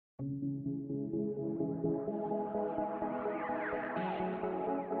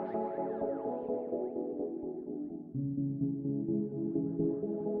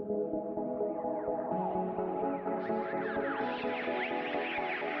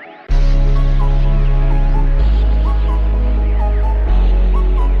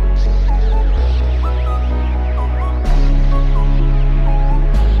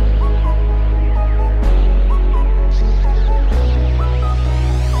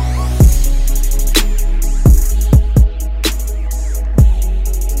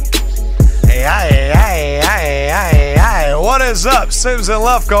What is up? Sims and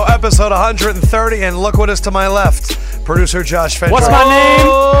Lefko, episode 130, and look what is to my left. Producer Josh Fenton. What's my name?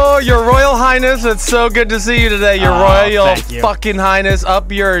 Oh, Your Royal Highness, it's so good to see you today. Your Royal fucking Highness,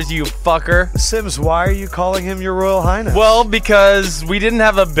 up yours, you fucker. Sims, why are you calling him Your Royal Highness? Well, because we didn't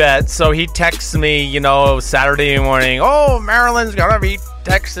have a bet, so he texts me, Saturday morning, oh, Maryland's gonna beat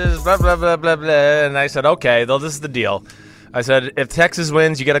Texas, blah, blah, blah, blah, blah. And I said, okay, this is the deal. I said, if Texas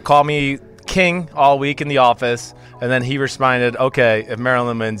wins, you got to call me King all week in the office. And then he responded, okay, if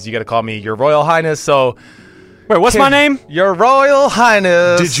Maryland wins, you got to call me Your Royal Highness. So, wait, what's my name? Your Royal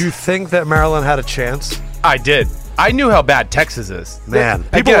Highness. Did you think that Maryland had a chance? I did. I knew how bad Texas is. Man,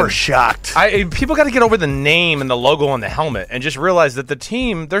 people were shocked. People got to get over the name and the logo on the helmet and just realize that the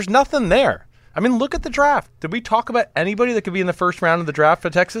team, there's nothing there. I mean, look at the draft. Did we talk about anybody that could be in the first round of the draft for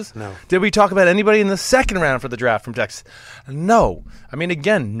Texas? No. Did we talk about anybody in the second round for the draft from Texas? No. I mean,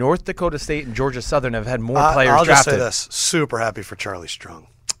 again, North Dakota State and Georgia Southern have had more players I'll drafted. just say this. Super happy for Charlie Strong.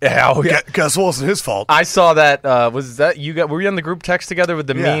 Yeah, Because it wasn't his fault. I saw that. Were you on the group text together with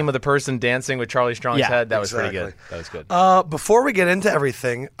the meme of the person dancing with Charlie Strong's head? That was pretty good. That was good. Before we get into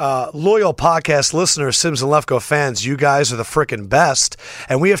everything, loyal podcast listeners, Sims and Lefko fans, you guys are the frickin' best.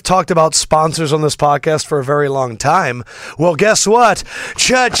 And we have talked about sponsors on this podcast for a very long time. Well, guess what?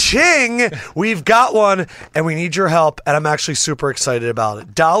 Cha-ching! We've got one, and we need your help, and I'm actually super excited about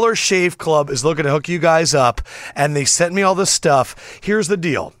it. Dollar Shave Club is looking to hook you guys up, and they sent me all this stuff. Here's the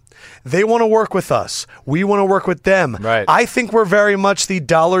deal. They want to work with us. We want to work with them. Right. I think we're very much the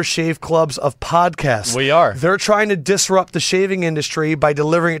Dollar Shave Clubs of podcasts. We are. They're trying to disrupt the shaving industry by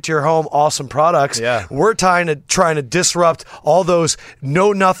delivering it to your home, awesome products. Yeah. We're trying to disrupt all those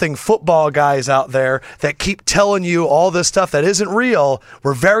know-nothing football guys out there that keep telling you all this stuff that isn't real.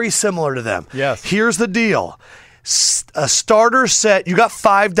 We're very similar to them. Yes. Here's the deal. A starter set, you got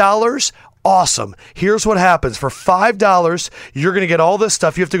 $5. Awesome. Here's what happens. For $5, you're going to get all this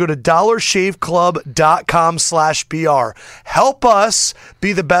stuff. You have to go to dollarshaveclub.com/BR. Help us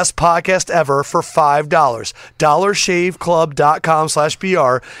be the best podcast ever for $5.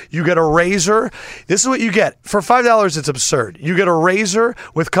 dollarshaveclub.com/BR. You get a razor. This is what you get. For $5, it's absurd. You get a razor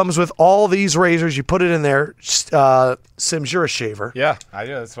comes with all these razors. You put it in there. Sims, you're a shaver. Yeah, I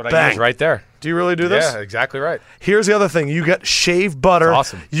do. That's what I Bang. use right there. Do you really do this? Yeah, exactly right. Here's the other thing. You get shave butter.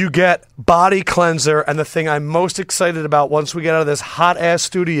 That's awesome. You get body cleanser. And the thing I'm most excited about once we get out of this hot-ass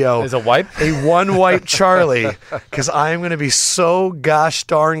studio is a wipe? A one-wipe Charlie, because I am going to be so gosh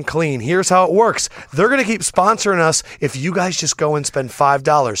darn clean. Here's how it works. They're going to keep sponsoring us if you guys just go and spend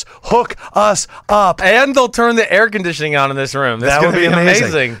 $5. Hook us up. And they'll turn the air conditioning on in this room. That would be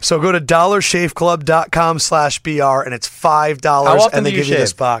amazing. So go to dollarshaveclub.com/BR, and it's $5, and they give you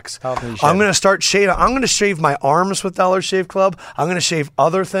this box. How often do you shave? I'm going to start shaving. I'm going to shave my arms with Dollar Shave Club. I'm going to shave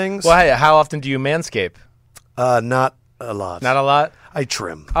other things. Well, hey, how often do you manscape? Not a lot. Not a lot? I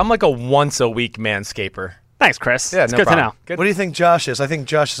trim. I'm like a once-a-week manscaper. Thanks, Chris. Yeah, it's no good problem. to know. Good. What do you think Josh is? I think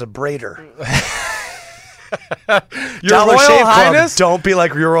Josh is a braider. Your Dollar Royal Shave Highness? Club, don't be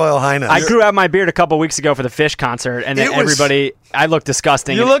like Your Royal Highness. I grew out my beard a couple weeks ago for the Fish concert, and then I looked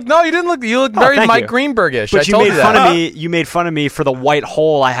disgusting. You look very Mike Greenberg-ish. But You made fun of me for the white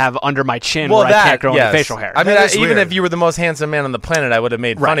hole I have under my chin well, where I can't grow any facial hair. I mean, even weird. if you were the most handsome man on the planet, I would have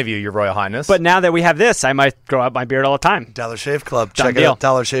made fun of you, Your Royal Highness. But now that we have this, I might grow out my beard all the time. Dollar Shave Club. Done Check deal. it out,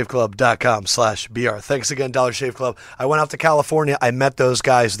 dollarshaveclub.com/BR. Thanks again, Dollar Shave Club. I went out to California. I met those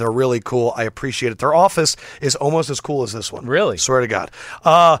guys. They're really cool. I appreciate it. Their office is almost as cool as this one. Really? Swear to God.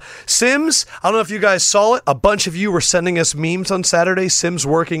 Sims, I don't know if you guys saw it. A bunch of you were sending us memes on Saturday. Sims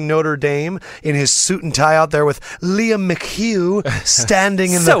working Notre Dame in his suit and tie out there with Liam McHugh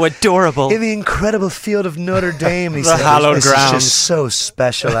standing in adorable in the incredible field of Notre Dame. He The said, hallowed "This grounds. is just so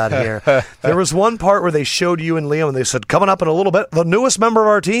special out here." There was one part where they showed you and Liam, and they said, "Coming up in a little bit, the newest member of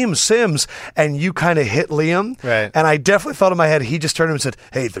our team, Sims," and you kind of hit Liam. Right. And I definitely thought in my head, he just turned to him and said,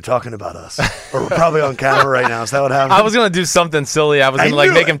 "Hey, they're talking about us, or we're probably on camera right now. Is that what happened? I was going to do something silly. I was going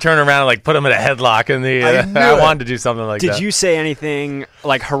to make him turn around and put him in a headlock. And I wanted to do something like that. Did you say anything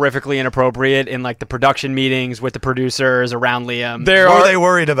horrifically inappropriate in the production meetings with the producers around Liam? Were they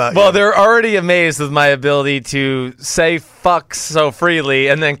worried about you? Well, they're already amazed with my ability to say fuck so freely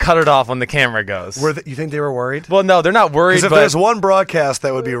and then cut it off when the camera goes. You think they were worried? Well, no, they're not worried. Because if there's one broadcast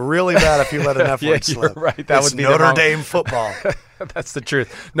that would be really bad if you let an F word slip. You're right. That would be Notre Dame football. That's the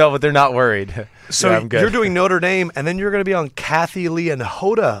truth. No, but they're not worried. So you're doing Notre Dame, and then you're going to be on Kathy Lee and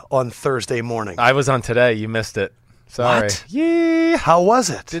Hoda on Thursday morning. I was on today. You missed it. Sorry. What? Yeah. How was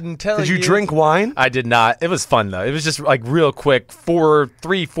it? Didn't tell you. Did you drink wine? I did not. It was fun, though. It was just real quick,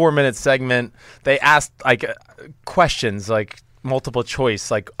 3-4 minute segment. They asked questions, multiple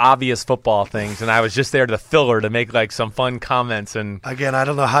choice, obvious football things, and I was just there to filler to make some fun comments. And again, I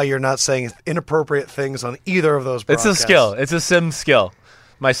don't know how you're not saying inappropriate things on either of those broadcasts. It's a skill. It's a Sims skill.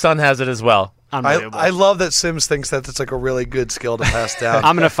 My son has it as well. I love that Sims thinks that it's a really good skill to pass down.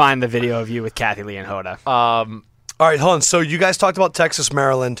 I'm going to find the video of you with Kathy Lee and Hoda. All right, hold on. So you guys talked about Texas,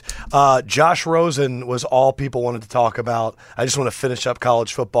 Maryland. Josh Rosen was all people wanted to talk about. I just want to finish up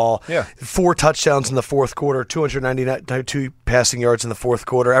college football. Yeah. 4 touchdowns in the fourth quarter, 292 passing yards in the fourth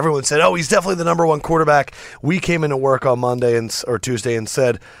quarter. Everyone said, he's definitely the number one quarterback. We came into work on Monday or Tuesday and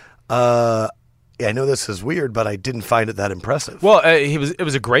said, I know this is weird, but I didn't find it that impressive. Well, it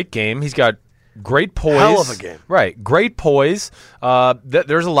was a great game. He's got great poise. Hell of a game. Right. Great poise.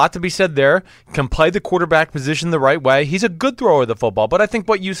 There's a lot to be said there. Can play the quarterback position the right way. He's a good thrower of the football, but I think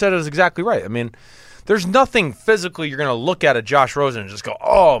what you said is exactly right. I mean, there's nothing physically you're going to look at Josh Rosen and just go,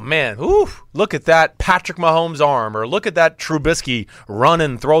 oh, man, look at that Patrick Mahomes arm, or look at that Trubisky run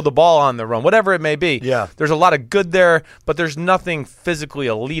and throw the ball on the run, whatever it may be. Yeah. There's a lot of good there, but there's nothing physically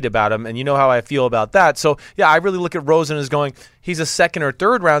elite about him, and you know how I feel about that. So, yeah, I really look at Rosen as going, he's a second or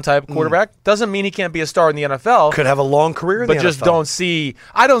third round type quarterback. Doesn't mean he can't be a star in the NFL. Could have a long career in the NFL. But just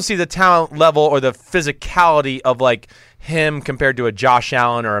I don't see the talent level or the physicality of him compared to a Josh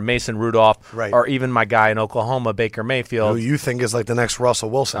Allen or a Mason Rudolph, right, or even my guy in Oklahoma, Baker Mayfield. Who you think is the next Russell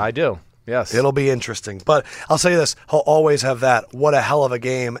Wilson. I do, yes. It'll be interesting. But I'll say this, he'll always have that. What a hell of a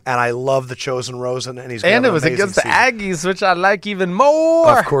game, and I love the chosen Rosen, and he's and it was against the Aggies, which I like even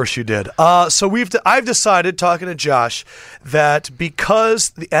more. Of course you did. So I've decided, talking to Josh, that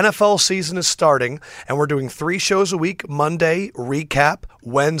because the NFL season is starting, and we're doing 3 shows a week, Monday, recap,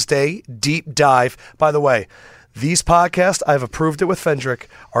 Wednesday, deep dive. By the way, these podcasts, I've approved it with Fendrick,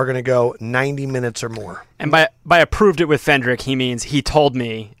 are going to go 90 minutes or more. And by approved it with Fendrick, he means he told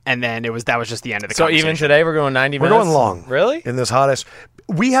me, and then that was just the end of the conversation. So even today we're going 90 minutes? We're going long. Really? In this hottest.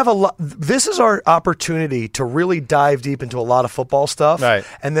 We have a lot. This is our opportunity to really dive deep into a lot of football stuff. Right.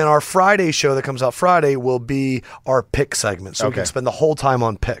 And then our Friday show that comes out Friday will be our pick segment. So we can spend the whole time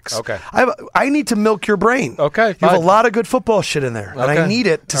on picks. Okay. I need to milk your brain. Okay, You have a lot of good football shit in there. And I need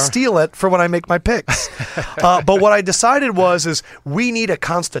it to steal it for when I make my picks. But what I decided is we need a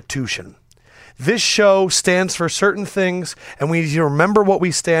constitution. This show stands for certain things, and we need to remember what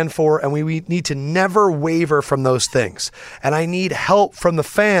we stand for, and we need to never waver from those things. And I need help from the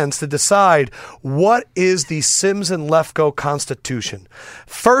fans to decide what is the Sims and Lefko Constitution.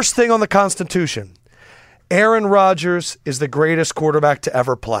 First thing on the Constitution, Aaron Rodgers is the greatest quarterback to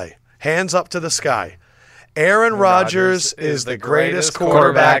ever play. Hands up to the sky. Aaron Rodgers is the greatest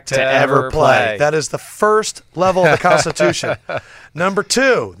quarterback to ever play. That is the first level of the Constitution. Number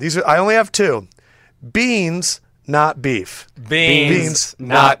 2, I only have 2. Beans, not beef. Beans,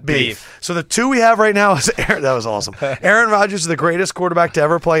 not beef. So the 2 we have right now is Aaron. That was awesome. Aaron Rodgers is the greatest quarterback to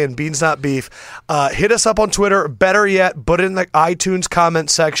ever play, and beans, not beef. Hit us up on Twitter. Better yet, put it in the iTunes comment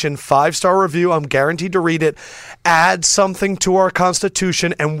section. 5-star review. I'm guaranteed to read it. Add something to our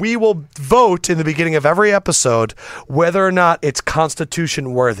Constitution, and we will vote in the beginning of every episode whether or not it's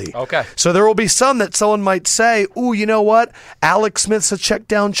Constitution worthy. Okay. So there will be some that someone might say, ooh, you know what? Alex Smith's a check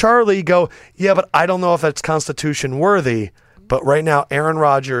down Charlie. Go, yeah, but I don't know if that's Constitution worthy. But right now, Aaron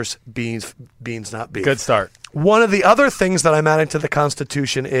Rodgers, beans, not beef. Good start. One of the other things that I'm adding to the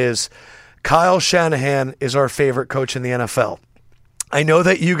Constitution is Kyle Shanahan is our favorite coach in the NFL. I know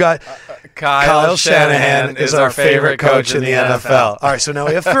that you got Kyle Shanahan is our favorite coach in the NFL. All right, so now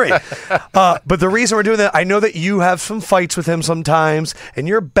we have 3. But the reason we're doing that, I know that you have some fights with him sometimes, and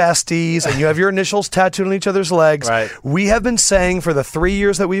you're besties, and you have your initials tattooed on each other's legs. Right. We have been saying for the 3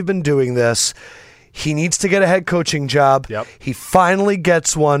 years that we've been doing this, he needs to get a head coaching job. Yep. He finally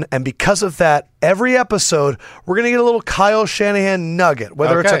gets one, and because of that, every episode, we're going to get a little Kyle Shanahan nugget,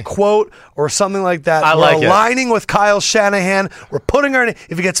 whether it's a quote or something like that. We're aligning with Kyle Shanahan. We're putting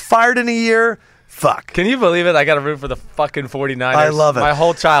if he gets fired in a year, Fuck. Can you believe it? I got to root for the fucking 49ers. I love it. My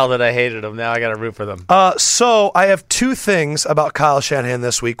whole childhood, I hated them. Now I got to root for them. So I have two things about Kyle Shanahan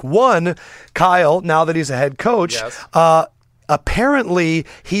this week. One, Kyle, now that he's a head coach, Yes. Apparently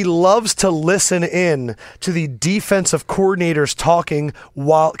he loves to listen in to the defensive coordinators talking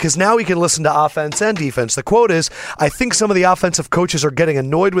because now he can listen to offense and defense. The quote is, I think some of the offensive coaches are getting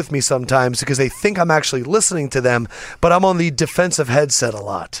annoyed with me sometimes because they think I'm actually listening to them, but I'm on the defensive headset a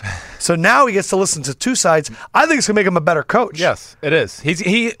lot. So now he gets to listen to two sides. I think it's going to make him a better coach. Yes, it is.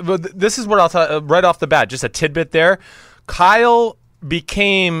 This is what I'll tell right off the bat, just a tidbit there. Kyle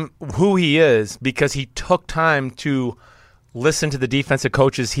became who he is because he took time to listen to the defensive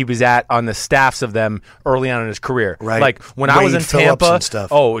coaches he was at on the staffs of them early on in his career. Right. Like when I was in Tampa,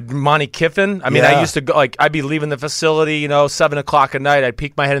 Monty Kiffin. I mean, I used to go, I'd be leaving the facility, 7:00 at night. I'd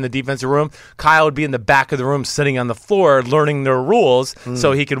peek my head in the defensive room. Kyle would be in the back of the room sitting on the floor learning their rules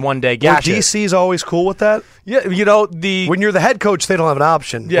so he could one day gash it. DC's always cool with that? Yeah, when you're the head coach, they don't have an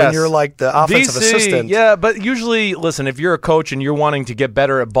option. Yes. When you're like the offensive assistant. Yeah, but usually, listen, if you're a coach and you're wanting to get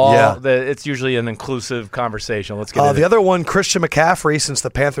better at ball, it's usually an inclusive conversation. Let's get into the other one, Christian McCaffrey, since the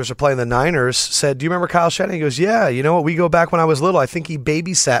Panthers are playing the Niners, said, do you remember Kyle Shanahan? He goes, yeah, you know what? We go back when I was little. I think he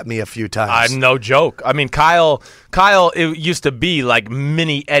babysat me a few times. No joke. I mean, Kyle, it used to be like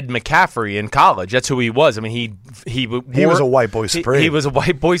mini Ed McCaffrey in college. That's who he was. I mean, he was a white boy supreme. He was a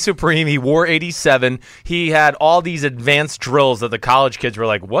white boy supreme. He wore 87. He had all these advanced drills that the college kids were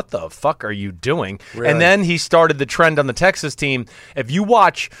like, what the fuck are you doing? Really? And then he started the trend on the Texas team. If you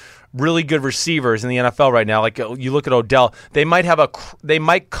watch really good receivers in the NFL right now, like you look at Odell, they might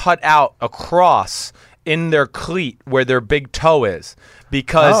cut out a cross in their cleat where their big toe is.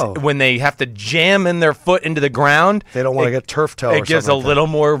 Because when they have to jam in their foot into the ground, they don't want to get turf toe. It gives a little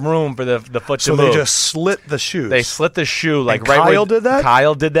more room for the foot to move. So they just slit the shoes. They slit the shoe. And Kyle did that?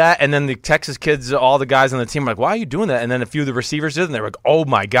 Kyle did that. And then the Texas kids, all the guys on the team were like, why are you doing that? And then a few of the receivers did, and they were like, oh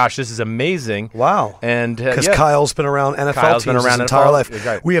my gosh, this is amazing. Wow. And because Kyle's been around NFL teams his entire life.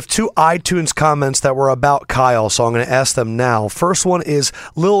 Right. We have two iTunes comments that were about Kyle, so I'm going to ask them now. First one is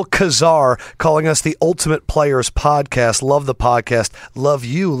Lil Kazar calling us the Ultimate Players Podcast. Love the podcast. Love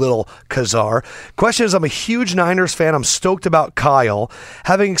you, Lil Kazar. Question is, I'm a huge Niners fan. I'm stoked about Kyle.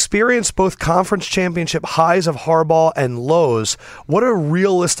 Having experienced both conference championship highs of Harbaugh and lows, what are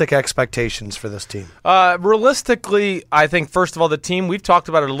realistic expectations for this team? Realistically, I think, first of all, the team, we've talked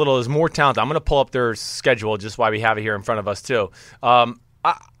about it a little, is more talented. I'm going to pull up their schedule just why we have it here in front of us, too.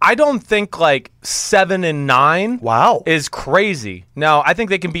 I don't think 7-9 is crazy. Now, I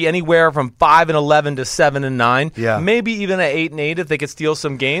think they can be anywhere from 5-11 to 7-9. Yeah. Maybe even at 8-8 if they could steal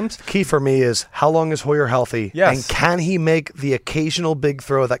some games. Key for me is how long is Hoyer healthy? Yes. And can he make the occasional big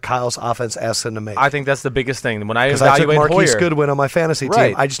throw that Kyle's offense asks him to make? I think that's the biggest thing. When I Because I took evaluate Marquise Hoyer, Goodwin on my fantasy Right.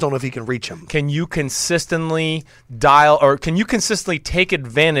 team. I just don't know if he can reach him. can you consistently take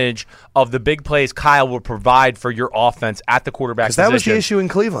advantage of the big plays Kyle will provide for your offense at the quarterback position? Because that was the issue in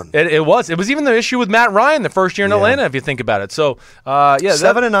Cleveland. It was. It was even the issue with Matt Ryan the first year in Atlanta, if you think about it. So,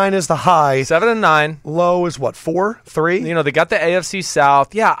 7-9 is the high. 7-9. Low is what, 4, 3? They got the AFC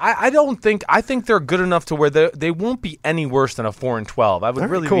South. Yeah, I think they're good enough to where they won't be any worse than a 4-12. I would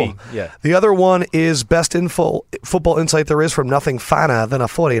really cool. be. Yeah. The other one is best football insight there is from nothing finer than a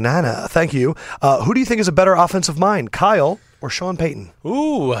 49er. Thank you. Who do you think is a better offensive mind, Kyle or Sean Payton?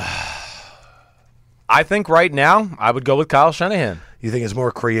 Ooh. I think right now I would go with Kyle Shanahan. You think it's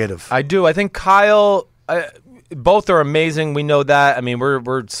more creative? I do. I think Kyle. Both are amazing. We know that. I mean,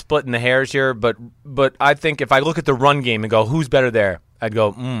 we're splitting the hairs here, but I think if I look at the run game and go, who's better there? I'd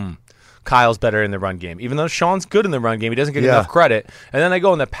go, Kyle's better in the run game. Even though Sean's good in the run game, he doesn't get enough credit. And then I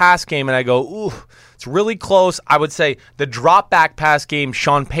go in the pass game and I go, ooh, it's really close. I would say the drop back pass game,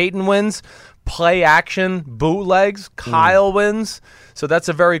 Sean Payton wins. Play action, bootlegs, Kyle wins. So that's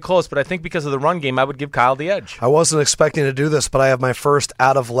a very close. But I think because of the run game, I would give Kyle the edge. I wasn't expecting to do this, but I have my first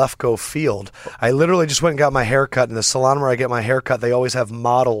out of Lefko field. I literally just went and got my hair cut. In the salon where I get my hair cut, they always have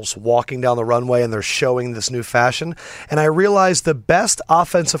models walking down the runway, and they're showing this new fashion. And I realized the best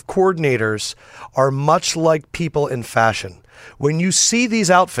offensive coordinators are much like people in fashion. When you see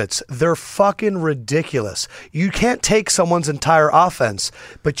these outfits, they're fucking ridiculous. You can't take someone's entire offense,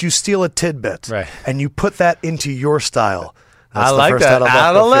 but you steal a tidbit, right, and you put that into your style. That's I like that.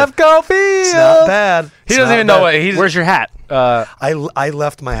 Out of Lefko field. It's not bad. He doesn't even know what he's. Where's your hat? I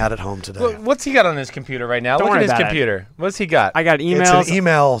left my hat at home today. What's he got on his computer right now? Don't Look worry at his about computer. What's he got? I got emails. It's an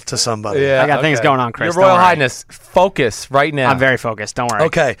email to somebody. Yeah, I got things going on, Chris. Your Royal Don't worry. Highness, focus right now. I'm very focused. Don't worry.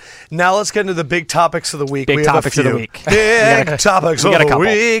 Okay, now let's get into the big topics of the week. Big we have topics a of the few. week. Big topics of got a the couple.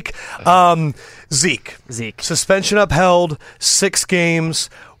 week. Zeke. Zeke. Suspension upheld, 6 games.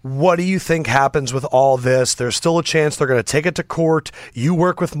 What do you think happens with all this? There's still a chance they're going to take it to court. You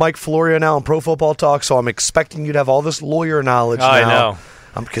work with Mike Florio now on Pro Football Talk, so I'm expecting you to have all this lawyer knowledge now. I know.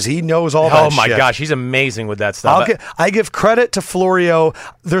 Because he knows all that shit. Oh, my gosh. He's amazing with that stuff. I give credit to Florio.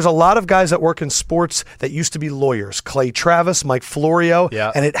 There's a lot of guys that work in sports that used to be lawyers. Clay Travis, Mike Florio.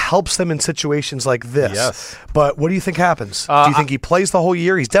 Yeah. And it helps them in situations like this. Yes. But what do you think happens? Do you think he plays the whole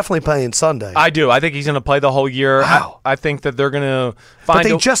year? He's definitely playing Sunday. I do. I think he's going to play the whole year. Wow. I think that they're going to But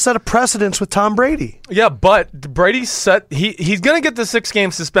they just set a precedence with Tom Brady. Yeah, but Brady he's going to get the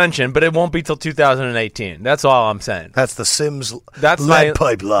 6-game suspension, but it won't be till 2018. That's all I'm saying. That's the Sims That's lead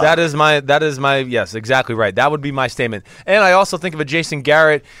pipe line. That is my yes, exactly right. That would be my statement. And I also think of a Jason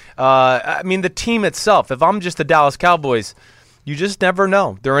Garrett. I mean, the team itself. If I'm just the Dallas Cowboys, you just never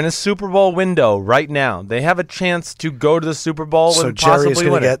know. They're in a Super Bowl window right now. They have a chance to go to the Super Bowl and possibly win it. So Jerry's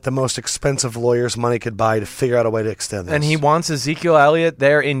going to get the most expensive lawyers money could buy to figure out a way to extend this. And he wants Ezekiel Elliott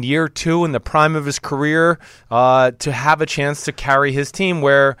there in year 2 in the prime of his career to have a chance to carry his team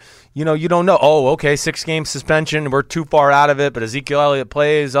where, you don't know. Oh, okay, 6-game suspension. We're too far out of it, but Ezekiel Elliott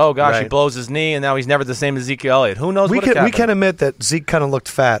plays. Oh, gosh, Right. He blows his knee, and now he's never the same as Ezekiel Elliott. Who knows we what can admit that Zeke kind of looked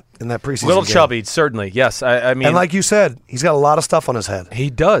fat in that preseason Little game. chubby, certainly. Yes, I mean. And like you said, he's got a lot of stuff on his head. He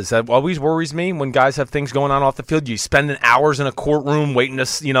does. That always worries me when guys have things going on off the field. You spend hours in a courtroom waiting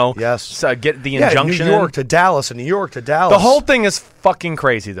to, Yes. get the injunction New York in. to Dallas and New York to Dallas. The whole thing is fucking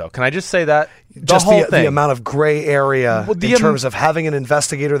crazy, though. Can I just say that? Just whole thing. the amount of gray area Well, in terms of having an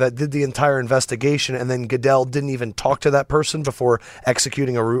investigator that did the entire investigation, and then Goodell didn't even talk to that person before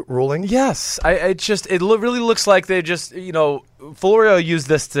executing a ruling. Yes, it really looks like they just, Florio used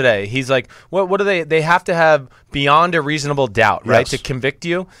this today. He's like, what do they? They have to have beyond a reasonable doubt, right, Yes. to convict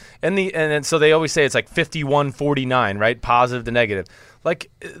you. And so they always say it's like 51-49, right, positive to negative.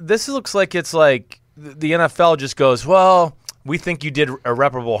 Like this looks like it's like the NFL just goes, well, we think you did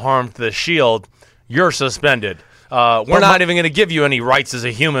irreparable harm to the Shield. You're suspended. We're not even going to give you any rights as a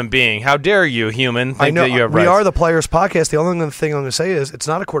human being. How dare you, human, think that you have rights? We are the Players Podcast. The only thing I'm going to say is it's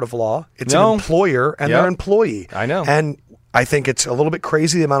not a court of law. It's an employer and their employee. I know. And I think it's a little bit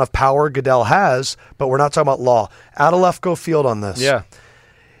crazy the amount of power Goodell has, but we're not talking about law. Out of left go field on this. Yeah.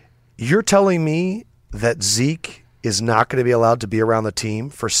 You're telling me that Zeke is not going to be allowed to be around the team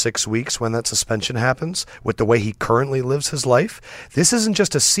for 6 weeks when that suspension happens with the way he currently lives his life? This isn't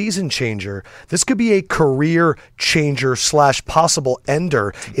just a season changer. This could be a career changer / possible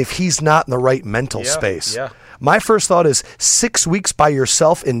ender if he's not in the right mental space. Yeah. My first thought is 6 weeks by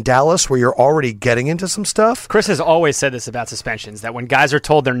yourself in Dallas where you're already getting into some stuff. Chris has always said this about suspensions, that when guys are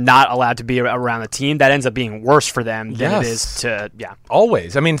told they're not allowed to be around the team, that ends up being worse for them than it is to,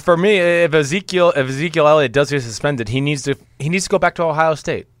 Always. I mean, for me, if Ezekiel Elliott does get suspended, he needs to go back to Ohio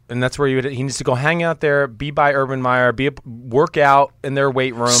State. And that's where he needs to go hang out there, be by Urban Meyer, work out in their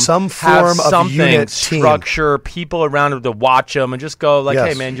weight room. Some form of unit structure, team. People around him to watch him and just go like,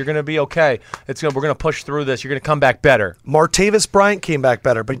 Yes. hey, man, you're going to be okay. We're going to push through this. You're going to come back better. Martavis Bryant came back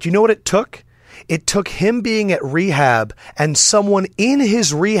better, but you know what it took? It took him being at rehab and someone in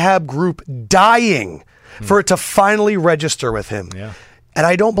his rehab group dying for it to finally register with him. Yeah. And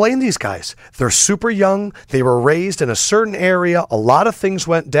I don't blame these guys. They're super young. They were raised in a certain area. A lot of things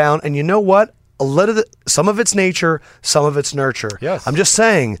went down. And you know what? Some of it's nature, some of it's nurture. Yes. I'm just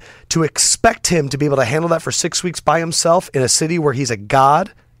saying, to expect him to be able to handle that for 6 weeks by himself in a city where he's a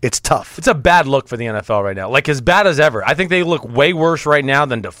god, it's tough. It's a bad look for the NFL right now. Like, as bad as ever. I think they look way worse right now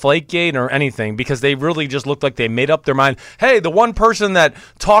than Deflategate or anything because they really just look like they made up their mind. Hey, the one person that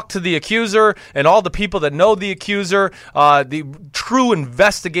talked to the accuser and all the people that know the accuser, the true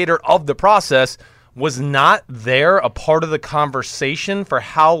investigator of the process, was not there, a part of the conversation for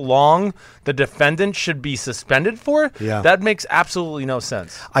how long the defendant should be suspended for? Yeah. That makes absolutely no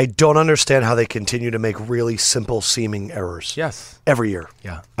sense. I don't understand how they continue to make really simple seeming errors. Yes. Every year.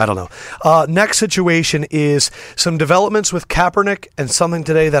 Yeah. I don't know. Next situation is some developments with Kaepernick and something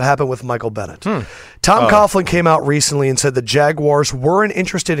today that happened with Michael Bennett. Tom Coughlin came out recently and said the Jaguars weren't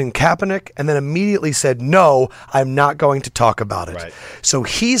interested in Kaepernick and then immediately said, no, I'm not going to talk about it. Right. So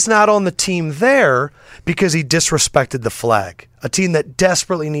he's not on the team there because he disrespected the flag. A team that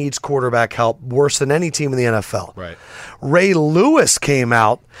desperately needs quarterback help worse than any team in the NFL. Right. Ray Lewis came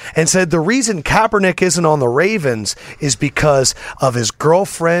out and said the reason Kaepernick isn't on the Ravens is because of his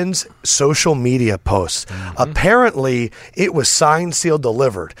girlfriend's social media posts. Apparently, it was signed, sealed,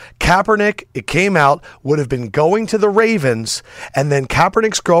 delivered. Kaepernick, it came out, would have been going to the Ravens, and then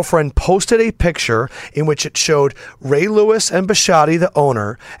Kaepernick's girlfriend posted a picture in which it showed Ray Lewis and Bisciotti, the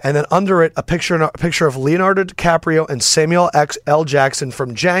owner, and then under it, a picture of Leonardo DiCaprio and Samuel X. L. Jackson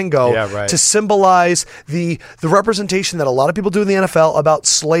from Django to symbolize the representation that a lot of people do in the NFL about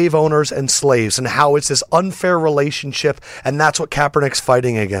slave owners and slaves and how it's this unfair relationship, and that's what Kaepernick's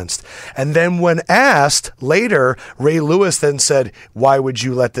fighting against. And then when asked later, Ray Lewis then said, why would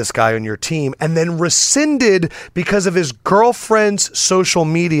you let this guy on your team? And then rescinded because of his girlfriend's social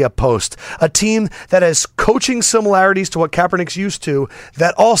media post. A team that has coaching similarities to what Kaepernick's used to,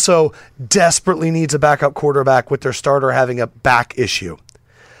 that also desperately needs a backup quarterback with their starter having a back issue.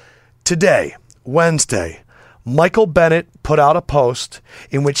 Today, Wednesday, Michael Bennett put out a post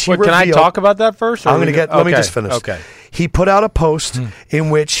in which he revealed... Can I talk about that first? I'm going to get... Let me just finish. Okay. He put out a post in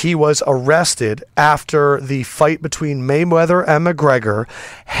which he was arrested after the fight between Mayweather and McGregor,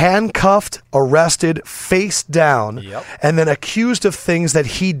 handcuffed, arrested, face down, and then accused of things that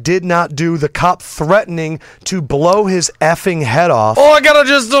he did not do. The cop threatening to blow his effing head off. Oh, we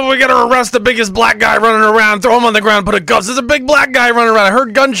gotta arrest the biggest black guy running around, throw him on the ground, put a cuffs. There's a big black guy running around. I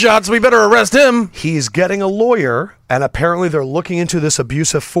heard gunshots. We better arrest him. He's getting a lawyer, and apparently they're looking into this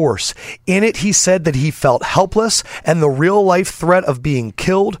abusive force. In it, he said that he felt helpless and the real-life threat of being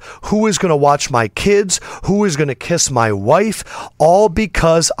killed. Who is going to watch my kids? Who is going to kiss my wife? All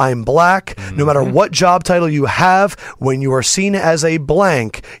because I'm black. No matter what job title you have, when you are seen as a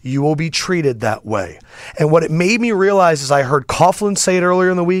blank, you will be treated that way. And what it made me realize is I heard Coughlin say it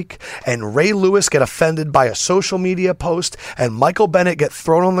earlier in the week, and Ray Lewis get offended by a social media post, and Michael Bennett get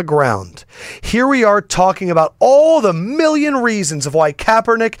thrown on the ground. Here we are talking about all the million reasons of why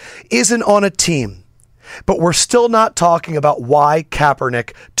Kaepernick isn't on a team. But we're still not talking about why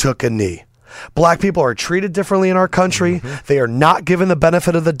Kaepernick took a knee. Black people are treated differently in our country. They are not given the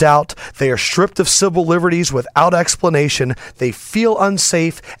benefit of the doubt. They are stripped of civil liberties without explanation. They feel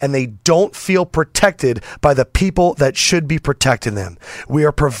unsafe, and they don't feel protected by the people that should be protecting them. We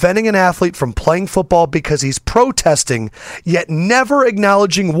are preventing an athlete from playing football because he's protesting, yet never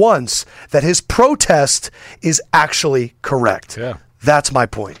acknowledging once that his protest is actually correct. Yeah. That's my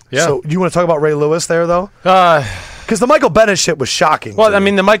point. Yeah. So you want to talk about Ray Lewis there, though? Because the Michael Bennett shit was shocking. Well, I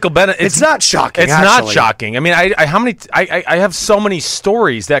mean, the Michael Bennett... It's not shocking, It's not shocking. I mean, I have so many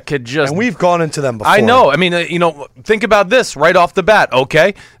stories that could just... And we've gone into them before. I know. I mean, think about this right off the bat,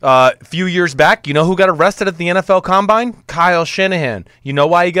 okay? A few years back, you know who got arrested at the NFL Combine? Kyle Shanahan. You know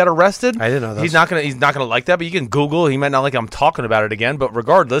why he got arrested? I didn't know this. He's not gonna like that, but you can Google. He might not like I'm talking about it again, but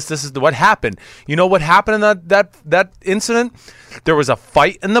regardless, this is what happened. You know what happened in that incident? There was a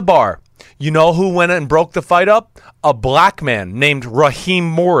fight in the bar. You know who went and broke the fight up? A black man named Raheem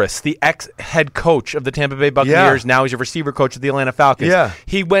Morris, the ex-head coach of the Tampa Bay Buccaneers. Now he's a receiver coach of the Atlanta Falcons. Yeah.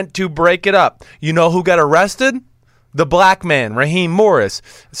 He went to break it up. You know who got arrested? The black man, Raheem Morris.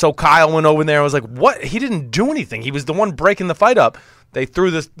 So Kyle went over there and was like, what? He didn't do anything. He was the one breaking the fight up. They threw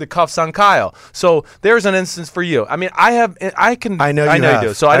the cuffs on Kyle. So there's an instance for you. I mean, I know you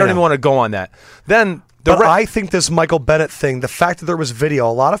do. So I don't even want to go on that. Then... But I think this Michael Bennett thing, the fact that there was video,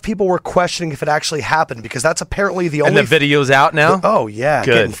 a lot of people were questioning if it actually happened, because that's apparently the only... And the video's out now? Oh, yeah.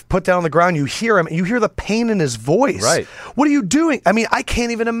 Good. Getting put down on the ground, you hear him, you hear the pain in his voice. Right. What are you doing? I mean, I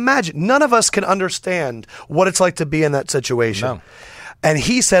can't even imagine. None of us can understand what it's like to be in that situation. No. And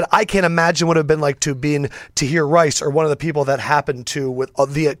he said, I can't imagine what it would have been like to be in Tahir Rice, or one of the people that happened to with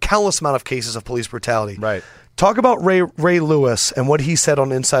the countless amount of cases of police brutality. Right. Talk about Ray Lewis and what he said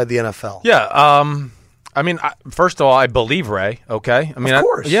on Inside the NFL. Yeah, I mean, first of all, I believe Ray, okay? I mean, of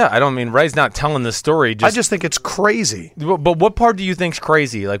course. I don't mean Ray's not telling the story. I just think it's crazy. But what part do you think's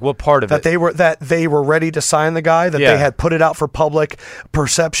crazy? Like, what part of it? That they were ready to sign the guy, that they had put it out for public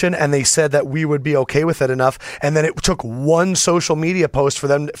perception, and they said that we would be okay with it enough, and then it took one social media post for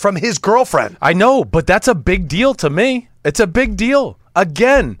them from his girlfriend. I know, but that's a big deal to me. It's a big deal.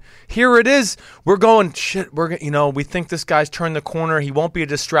 Again, here it is. We're going, shit, we think this guy's turned the corner. He won't be a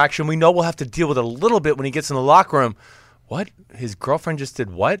distraction. We know we'll have to deal with it a little bit when he gets in the locker room. What? His girlfriend just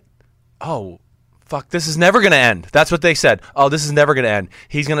did what? Oh, fuck, this is never going to end. That's what they said. Oh, this is never going to end.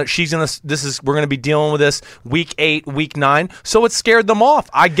 We're going to be dealing with this week 8, week 9. So it scared them off.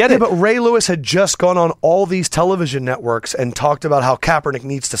 I get it. But Ray Lewis had just gone on all these television networks and talked about how Kaepernick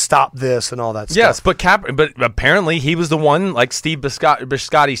needs to stop this and all that stuff. Yes, but apparently he was the one, like Steve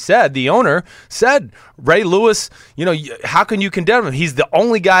Biscotti said, the owner said, Ray Lewis, how can you condemn him? He's the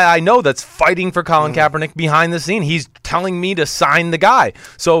only guy I know that's fighting for Colin Kaepernick behind the scene. He's telling me to sign the guy.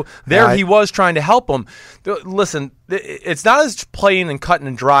 So he was trying to help him. Listen, it's not as plain and cut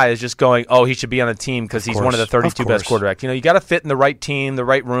and dry as just going, oh, he should be on a team because he's one of the 32 best quarterbacks. You got to fit in the right team, the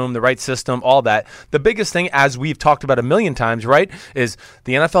right room, the right system, all that. The biggest thing, as we've talked about a million times, right, is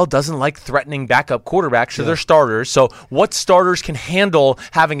the NFL doesn't like threatening backup quarterbacks to their starters. So what starters can handle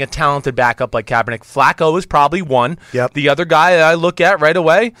having a talented backup like Kaepernick? Flacco is probably one. Yep. The other guy that I look at right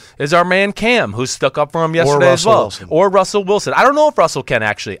away is our man Cam, who stuck up for him yesterday as well. Wilson. Or Russell Wilson. I don't know if Russell can,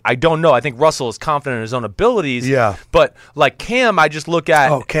 actually. I don't know. I think Russell is confident in his own abilities. Yeah. But like Cam, I just look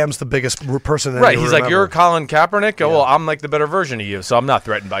at. Oh, Cam's the biggest person. Right. He's like, you're Colin Kaepernick. Oh, well, I'm like the better version of you, so I'm not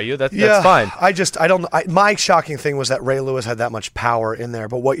threatened by you. That's fine. My shocking thing was that Ray Lewis had that much power in there.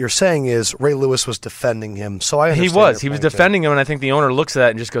 But what you're saying is Ray Lewis was defending him. So I understand. He was defending him, and I think the owner looks at that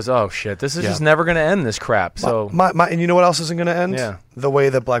and just goes, "Oh shit, this is just never going to end. This crap." So and you know what else isn't going to end? Yeah. The way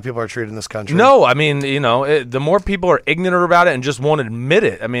that black people are treated in this country. No, I mean, the more people are ignorant about it and just won't admit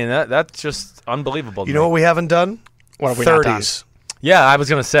it. I mean, that's just unbelievable. You know what we haven't done? What have we not done? 30s. Yeah, I was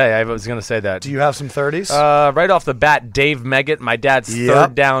gonna say that. Do you have some 30s? Right off the bat, Dave Meggett, my dad's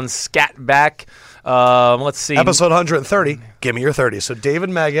third down scat back. Let's see. Episode 130. Give me your 30s. So David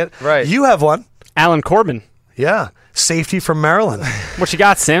Meggett. Right. You have one. Alan Corbin. Yeah. Safety from Maryland. What you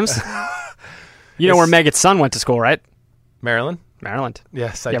got, Sims? You know where Meggett's son went to school, right? Maryland. You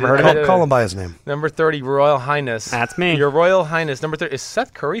Yes, I ever did. heard of it? Call him by his name. Number 30, Royal Highness. That's me. Your Royal Highness. Number 30. Is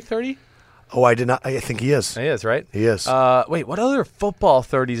Seth Curry 30? Oh, I did not. I think he is. He is, right? He is. Wait, what other football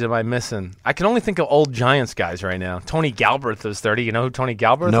 30s am I missing? I can only think of old Giants guys right now. Tony Galbraith was 30. You know who Tony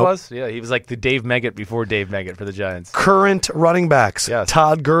Galbraith was? Yeah, he was like the Dave Meggett before Dave Meggett for the Giants. Current running backs. Yes.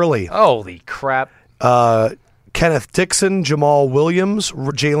 Todd Gurley. Holy crap. Kenneth Dixon, Jamal Williams,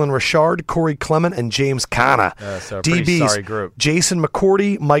 Jalen Richard, Corey Clement, and James Conner. So a pretty DBs, sorry group. Jason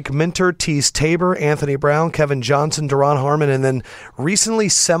McCourty, Mike Minter, Tease Tabor, Anthony Brown, Kevin Johnson, Daron Harmon, and then recently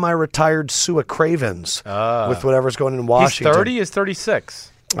semi-retired Sua Cravens with whatever's going in Washington. He's 30 is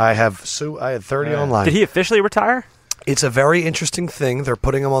 36. I had 30 online. Did he officially retire? It's a very interesting thing. They're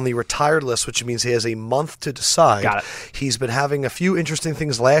putting him on the retired list, which means he has a month to decide. Got it. He's been having a few interesting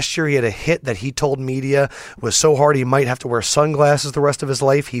things. Last year, he had a hit that he told media was so hard he might have to wear sunglasses the rest of his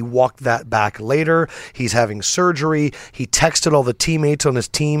life. He walked that back later. He's having surgery. He texted all the teammates on his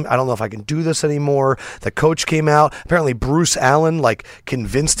team, I don't know if I can do this anymore. The coach came out. Apparently, Bruce Allen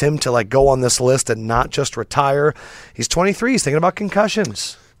convinced him to go on this list and not just retire. He's 23. He's thinking about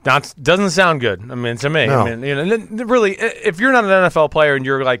concussions. Doesn't sound good. I mean, to me. No. I mean, really, if you're not an NFL player and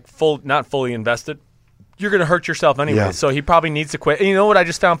you're not fully invested, you're going to hurt yourself anyway. Yeah. So he probably needs to quit. And you know what I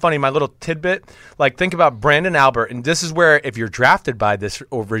just found funny? My little tidbit. Think about Brandon Albert, and this is where if you're drafted by this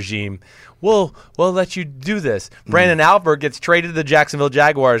regime, we'll let you do this. Brandon Albert gets traded to the Jacksonville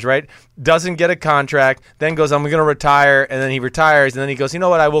Jaguars, right? Doesn't get a contract, then goes, I'm going to retire, and then he retires, and then he goes, you know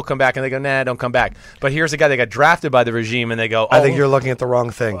what, I will come back, and they go, nah, don't come back. But here's a guy that got drafted by the regime, and they go, I think you're looking at the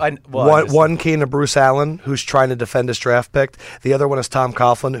wrong thing. One came to Bruce Allen, who's trying to defend his draft pick. The other one is Tom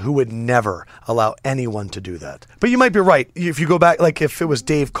Coughlin, who would never allow anyone to do that. But you might be right. If you go back, if it was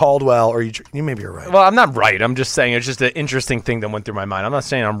Dave Caldwell, or you maybe you're right. Well, I'm not right. I'm just saying it's just an interesting thing that went through my mind. I'm not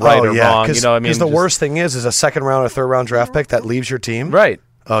saying I'm right or wrong. Because the worst thing is a second round or third round draft pick that leaves your team. Right.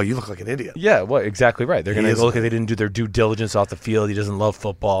 Oh, you look like an idiot. Yeah, well, exactly right. They're going to look like they didn't do their due diligence off the field. He doesn't love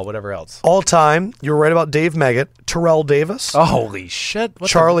football, whatever else. All time, you're right about Dave Meggett, Terrell Davis. Oh, holy shit.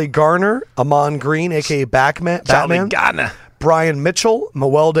 Charlie Garner, Amon Green, a.k.a. Batman. Charlie Garner. Brian Mitchell,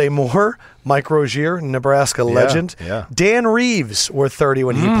 Mewelde Moore, Mike Rozier, Nebraska legend. Yeah. Dan Reeves were 30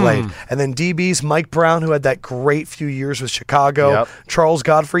 when he played. And then DBs, Mike Brown, who had that great few years with Chicago. Yep. Charles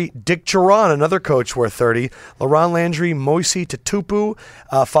Godfrey, Dick Geron, another coach, were 30. LaRon Landry, Moise Tutupu,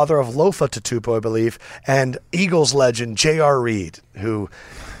 father of Lofa Tutupu, I believe. And Eagles legend, J.R. Reed, who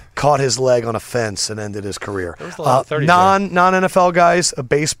caught his leg on a fence and ended his career. Non-NFL guys,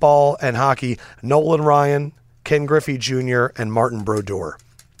 baseball and hockey, Nolan Ryan, Ken Griffey Jr., and Martin Brodeur.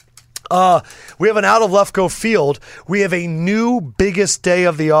 We have an out of Lefkoe field. We have a new biggest day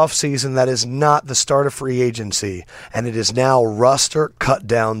of the offseason that is not the start of free agency, and it is now roster cut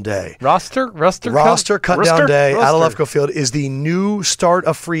down day. Roster cut down day out of Lefkoe field is the new start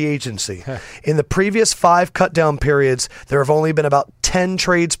of free agency. In the previous 5 cut down periods, there have only been about 10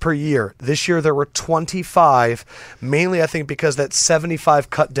 trades per year. This year there were 25, mainly I think because that 75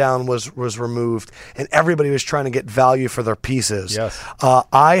 cut down was removed, and everybody was trying to get value for their pieces. Yes.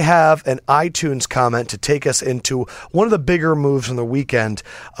 I have an iTunes comment to take us into one of the bigger moves on the weekend.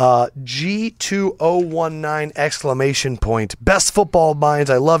 G2019 exclamation point. Best football minds.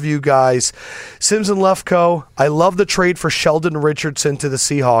 I love you guys. Sims and Lefkoe, I love the trade for Sheldon Richardson to the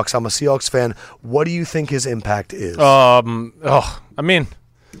Seahawks. I'm a Seahawks fan. What do you think his impact is? I mean,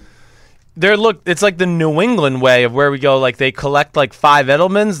 It's like the New England way of where we go, like they collect like 5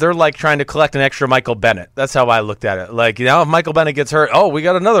 Edelmans. They're like trying to collect an extra Michael Bennett. That's how I looked at it. Like, if Michael Bennett gets hurt, we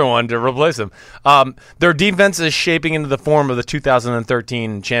got another one to replace him. Their defense is shaping into the form of the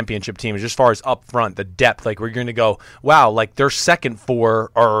 2013 championship team, just as far as up front, the depth. Like, we're going to go, wow, like their second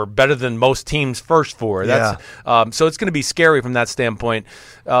 4 are better than most teams' first 4. So it's going to be scary from that standpoint.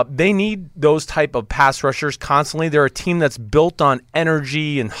 They need those type of pass rushers constantly. They're a team that's built on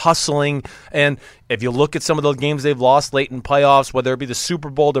energy and hustling. And if you look at some of the games they've lost late in playoffs, whether it be the Super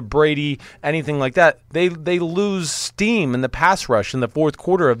Bowl to Brady, anything like that, they lose steam in the pass rush in the fourth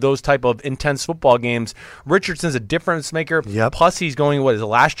quarter of those type of intense football games. Richardson's a difference maker. Yep. Plus, he's going, the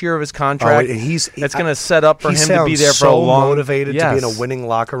last year of his contract. It's going to set up for him to be there for a long. Motivated to be in a winning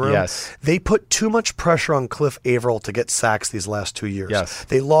locker room. Yes. They put too much pressure on Cliff Averill to get sacks these last 2 years. Yes.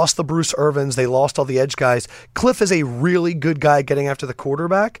 They lost the Bruce Irvins. They lost all the edge guys. Cliff is a really good guy getting after the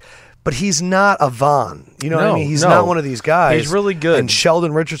quarterback, but he's not a Von. You know what I mean? He's not one of these guys. He's really good. And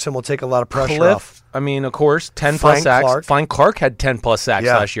Sheldon Richardson will take a lot of pressure Cliff, off. I mean, of course, 10-plus sacks. Frank Clark had 10-plus sacks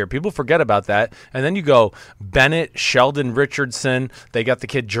last year. People forget about that. And then you go Bennett, Sheldon Richardson. They got the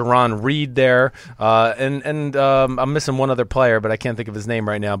kid Jerron Reed there. And I'm missing one other player, but I can't think of his name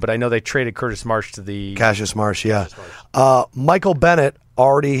right now. But I know they traded Curtis Marsh to the... Cassius Marsh, yeah. Michael Bennett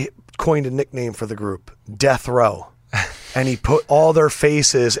already coined a nickname for the group, Death Row. And he put all their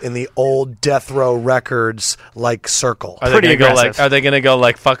faces in the old Death Row Records circle. Are they going to go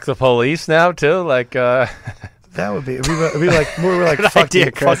like fuck the police now too? Like that would be it'd be like more like fuck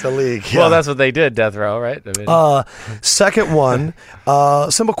the league. Yeah. Well, that's what they did, Death Row, right? I mean, second one,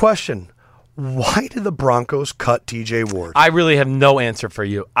 simple question. Why did the Broncos cut TJ Ward? I really have no answer for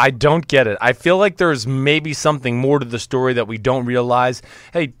you. I don't get it. I feel like there's maybe something more to the story that we don't realize.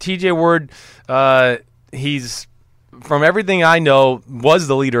 Hey, TJ Ward, he's, from everything I know, was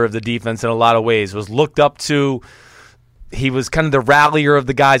the leader of the defense in a lot of ways, was looked up to. He was kind of the rallier of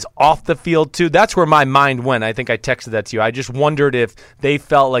the guys off the field, too. That's where my mind went. I think I texted that to you. I just wondered if they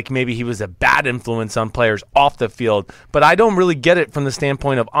felt like maybe he was a bad influence on players off the field. But I don't really get it from the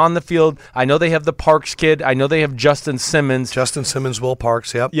standpoint of on the field. I know they have the Parks kid. I know they have Justin Simmons. Will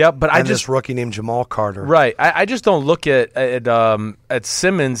Parks, yep. Yep, but this rookie named Jamal Carter. Right. I just don't look at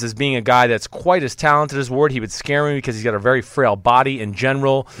Simmons as being a guy that's quite as talented as Ward. He would scare me because he's got a very frail body in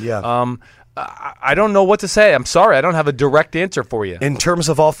general. Yeah. I don't know what to say. I'm sorry. I don't have a direct answer for you. In terms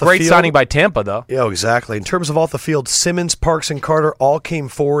of off the field. Great signing by Tampa, though. Yeah, exactly. In terms of off the field, Simmons, Parks, and Carter all came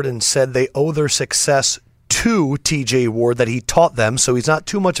forward and said they owe their success to TJ Ward, that he taught them, so he's not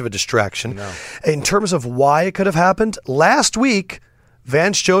too much of a distraction. No. In terms of why it could have happened, last week,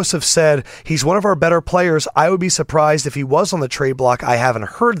 Vance Joseph said he's one of our better players. I would be surprised if he was on the trade block. I haven't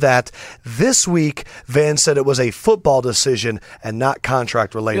heard that. This week, Vance said it was a football decision and not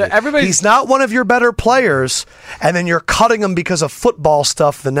contract related. He's not one of your better players, and then you're cutting him because of football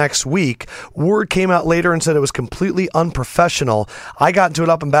stuff the next week. Word came out later and said it was completely unprofessional. I got into it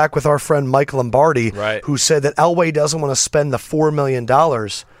up and back with our friend Mike Lombardi, who said that Elway doesn't want to spend the $4 million.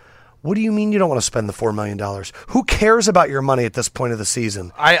 What do you mean you don't want to spend the $4 million? Who cares about your money at this point of the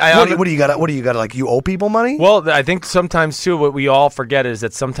season? What do you got? Like, you owe people money? Well, I think sometimes too, what we all forget is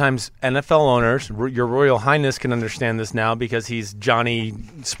that sometimes NFL owners, your Royal Highness can understand this now because he's Johnny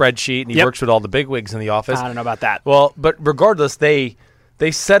Spreadsheet and he works with all the bigwigs in the office. I don't know about that. Well, but regardless, they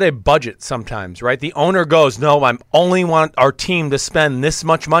set a budget sometimes, right? The owner goes, no, I only want our team to spend this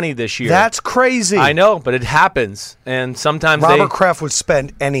much money this year. That's crazy. I know, but it happens. And sometimes Robert Kraft would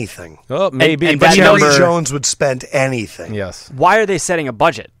spend anything. Oh, maybe. And Jerry Jones would spend anything. Yes. Why are they setting a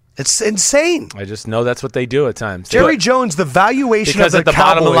budget? It's insane. I just know that's what they do at times. Jerry Jones, the valuation because of the at the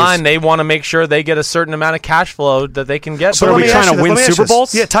Cowboys, bottom line, they want to make sure they get a certain amount of cash flow that they can get. So are we trying to win Super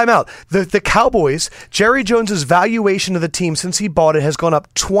Bowls? Yeah, time out. The Cowboys, Jerry Jones's valuation of the team since he bought it has gone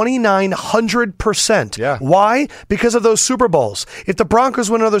up 2,900%. Yeah. Why? Because of those Super Bowls. If the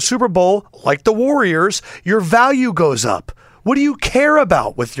Broncos win another Super Bowl, like the Warriors, your value goes up. What do you care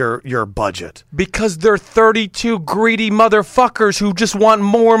about with your budget? Because they're 32 greedy motherfuckers who just want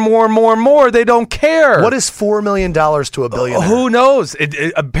more. They don't care. What is $4 million to a billionaire? Who knows?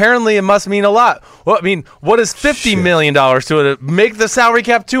 Apparently, it must mean a lot. Well, I mean, what is $50 million to it? Make the salary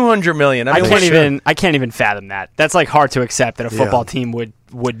cap $200 million. I can't even fathom that. That's like hard to accept that a football team would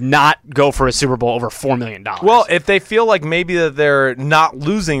would not go for a Super Bowl over $4 million. Well, if they feel like maybe that they're not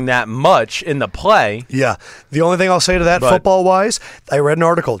losing that much in the play. Yeah. The only thing I'll say to that, football-wise, I read an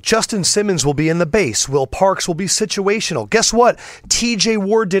article. Justin Simmons will be in the base. Will Parks will be situational. Guess what? TJ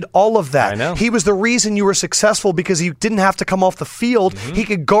Ward did all of that. I know. He was the reason you were successful because he didn't have to come off the field. He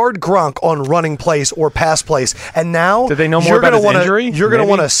could guard Gronk on running plays or pass plays. And now did they know more about his injury? You're going to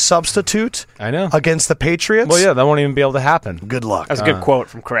want to substitute against the Patriots? Well, yeah, that won't even be able to happen. Good luck. That's a good quote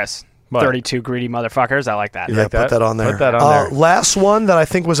from Chris. What? 32 greedy motherfuckers. I like that. Yeah, like that? Put that on there. Put that on there. Last one that I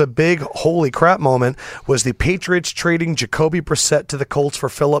think was a big holy crap moment was the Patriots trading Jacoby Brissett to the Colts for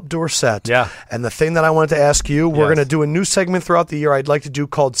Philip Dorsett. Yeah. And the thing that I wanted to ask you, we're going to do a new segment throughout the year I'd like to do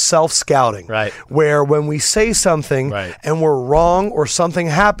called self-scouting. Right. Where when we say something and we're wrong or something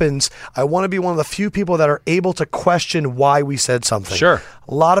happens, I want to be one of the few people that are able to question why we said something. Sure.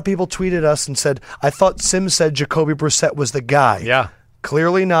 A lot of people tweeted us and said, I thought Sims said Jacoby Brissett was the guy. Yeah.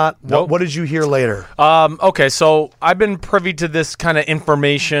 Clearly not. Nope. What did you hear later? Okay, so I've been privy to this kind of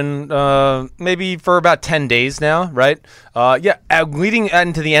information maybe for about 10 days now, right? Leading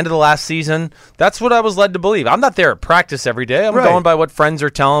into the end of the last season, that's what I was led to believe. I'm not there at practice every day. I'm going by what friends are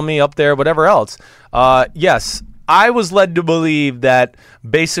telling me up there, whatever else. Yes, I was led to believe that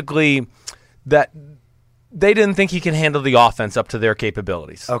basically that they didn't think he can handle the offense up to their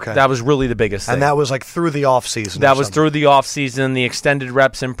capabilities. Okay. That was really the biggest thing. And that was like through the offseason. That was through the offseason, the extended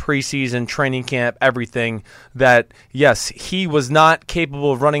reps in preseason, training camp, everything. That, yes, he was not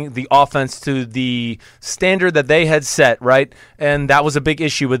capable of running the offense to the standard that they had set, right? And that was a big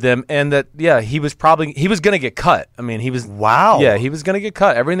issue with them. And that, he was going to get cut. I mean, he was. Wow. Yeah, he was going to get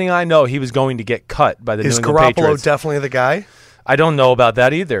cut. Everything I know, he was going to get cut by the New England Patriots. Is Garoppolo definitely the guy? I don't know about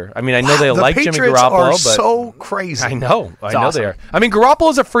that either. I mean, I know they like Jimmy Garoppolo, are but so crazy. I know awesome. They are. I mean,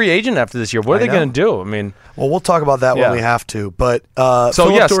 Garoppolo's a free agent after this year. What are they going to do? I mean, well, we'll talk about that when we have to. But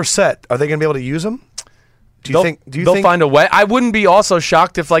Philip Dorsett, are they going to be able to use him? Do you think they'll find a way? I wouldn't be also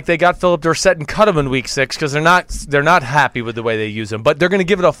shocked if they got Philip Dorsett and cut him in week 6 because they're not happy with the way they use him. But they're going to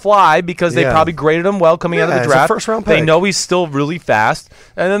give it a fly because they probably graded him well coming out of the draft. First round pick. They know he's still really fast,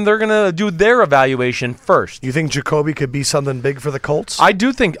 and then they're going to do their evaluation first. You think Jacoby could be something big for the Colts? I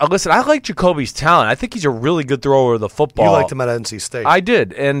do think. Listen, I like Jacoby's talent. I think he's a really good thrower of the football. You liked him at NC State. I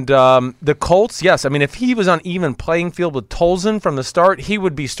did, and the Colts. Yes, I mean if he was on even playing field with Tolson from the start, he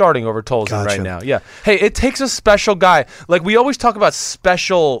would be starting over Tolson right now. Yeah. Hey, it takes a special guy. Like we always talk about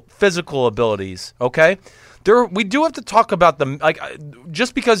special physical abilities, okay? We do have to talk about them. Like,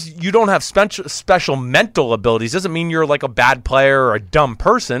 just because you don't have special mental abilities doesn't mean you're like a bad player or a dumb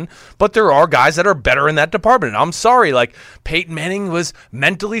person. But there are guys that are better in that department. I'm sorry, like Peyton Manning was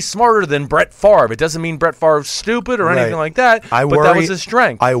mentally smarter than Brett Favre. It doesn't mean Brett Favre's stupid or anything like that. But that was his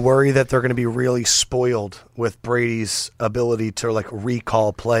strength. I worry that they're going to be really spoiled with Brady's ability to like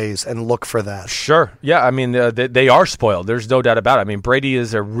recall plays and look for that. Sure, yeah. I mean, they are spoiled. There's no doubt about it. I mean, Brady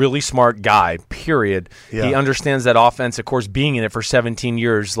is a really smart guy. Period. Yeah. He understands that offense, of course, being in it for 17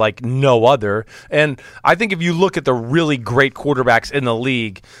 years like no other. And I think if you look at the really great quarterbacks in the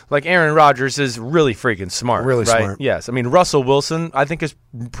league, like Aaron Rodgers is really freaking smart. Really smart. Yes. I mean, Russell Wilson, I think, is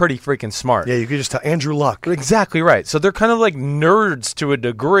pretty freaking smart. Yeah, you could just tell Andrew Luck. Exactly right. So they're kind of like nerds to a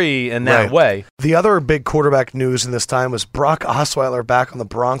degree in that way. The other big quarterback news in this time was Brock Osweiler back on the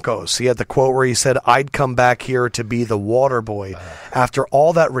Broncos. He had the quote where he said, "I'd come back here to be the water boy," after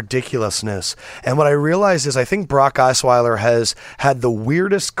all that ridiculousness. And what I realized is I think Brock Osweiler has had the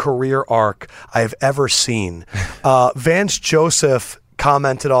weirdest career arc I've ever seen. Vance Joseph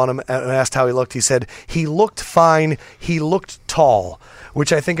commented on him and asked how he looked. He said, he looked fine, he looked tall,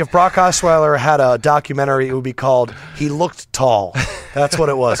 which I think if Brock Osweiler had a documentary, it would be called He Looked Tall. That's what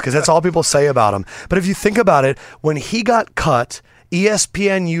it was, because that's all people say about him. But if you think about it, when he got cut,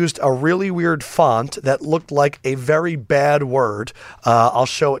 ESPN used a really weird font that looked like a very bad word. I'll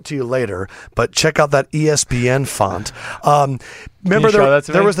show it to you later, but check out that ESPN font. Remember,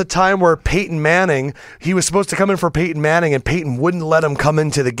 there was the time where Peyton Manning, he was supposed to come in for Peyton Manning, and Peyton wouldn't let him come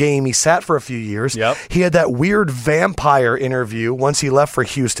into the game. He sat for a few years. Yep. He had that weird vampire interview once he left for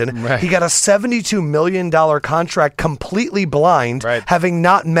Houston. Right. He got a $72 million contract completely blind, having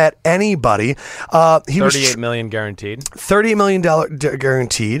not met anybody. $38 million guaranteed. $30 million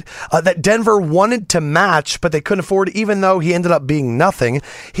guaranteed. That Denver wanted to match, but they couldn't afford it, even though he ended up being nothing.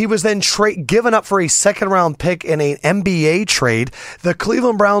 He was then given up for a second-round pick in an NBA trade. traded, the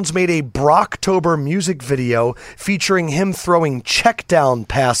Cleveland Browns made a Brocktober music video featuring him throwing check down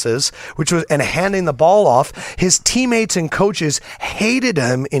passes, and handing the ball off. His teammates and coaches hated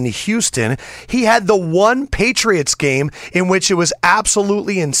him in Houston. He had the one Patriots game in which it was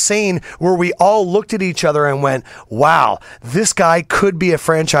absolutely insane, where we all looked at each other and went, wow, this guy could be a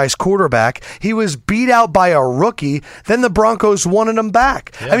franchise quarterback. He was beat out by a rookie. Then the Broncos wanted him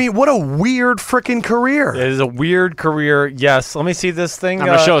back. Yeah. I mean, what a weird freaking career. It is a weird career. Yes. Let me see this thing. I'm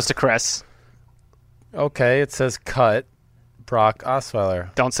going to show this to Chris. Okay. It says cut. Brock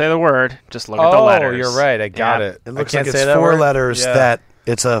Osweiler. Don't say the word. Just look at the letters. Oh, you're right. I got it. It looks like it's four letters that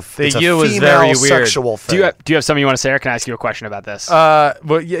it's a U is very weird. Sexual thing. Do you have something you want to say, or can I ask you a question about this?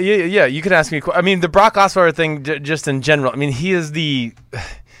 Well, yeah. You could ask me. I mean, the Brock Osweiler thing, just in general. I mean,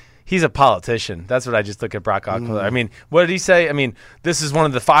 he's a politician. That's what I just look at Brock Osweiler. I mean, what did he say? I mean, this is one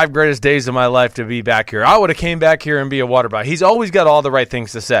of the 5 greatest days of my life to be back here. I would have came back here and be a water boy. He's always got all the right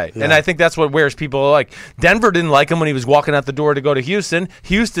things to say. Yeah. And I think that's what wears people like. Denver didn't like him when he was walking out the door to go to Houston.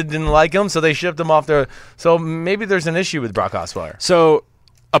 Houston didn't like him, so they shipped him off there. So maybe there's an issue with Brock Osweiler. So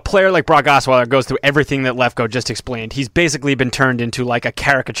a player like Brock Osweiler goes through everything that Lefko just explained. He's basically been turned into like a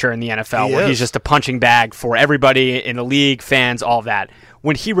caricature in the NFL, where he's just a punching bag for everybody in the league, fans, all of that.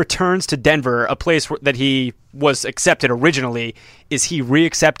 When he returns to Denver, a place that he was accepted originally, is he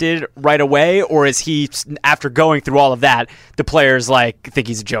reaccepted right away, or is he, after going through all of that, the players think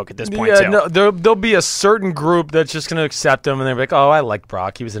he's a joke at this point too? No, there'll be a certain group that's just going to accept him, and they're like, oh, I like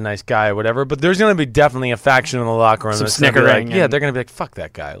Brock, he was a nice guy or whatever, but there's going to be definitely a faction in the locker room. Some snickering. They're going to be like, fuck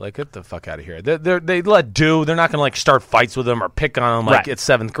that guy, get the fuck out of here. They let do. They're not going to start fights with him or pick on him it's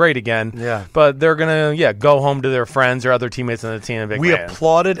 7th grade again. Yeah. But they're going to go home to their friends or other teammates on the team and be like, we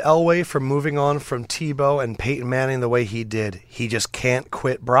applauded Elway for moving on from Tebow and Peyton Manning the way he did. He just can't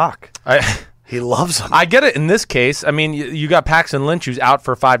quit Brock. He loves him. I get it in this case. I mean, you got Paxton Lynch, who's out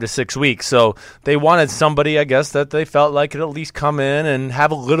for 5 to 6 weeks, so they wanted somebody, I guess, that they felt like could at least come in and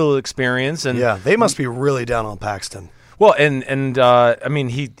have a little experience. And yeah, they must be really down on Paxton. Well, and I mean,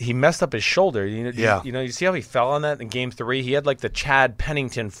 he messed up his shoulder. You see how he fell on that in Game 3? He had the Chad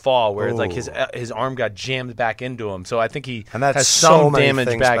Pennington fall, where his arm got jammed back into him. So I think he has some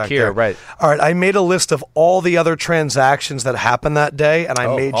damage back here. There. Right. All right, I made a list of all the other transactions that happened that day, and I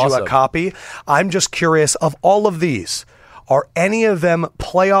made you a copy. I'm just curious, of all of these, are any of them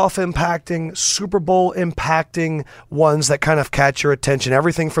playoff impacting, Super Bowl impacting ones that kind of catch your attention?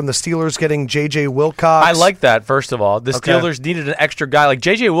 Everything from the Steelers getting J.J. Wilcox. I like that, first of all. The Steelers needed an extra guy. Like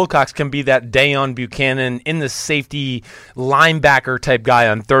J.J. Wilcox can be that Dayon Buchanan in the safety linebacker type guy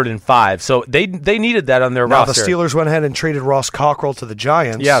on 3rd and 5. So they needed that on their roster. The Steelers went ahead and traded Ross Cockrell to the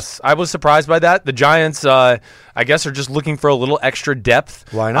Giants. Yes, I was surprised by that. The Giants, I guess, are just looking for a little extra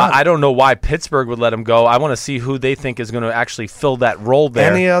depth. Why not? I don't know why Pittsburgh would let him go. I want to see who they think is going to actually fill that role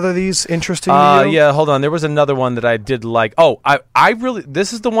there. Any other of these interesting to you? Yeah, hold on. There was another one that I did like. Oh, I really,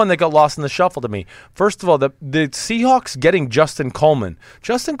 this is the one that got lost in the shuffle to me. First of all, the Seahawks getting Justin Coleman.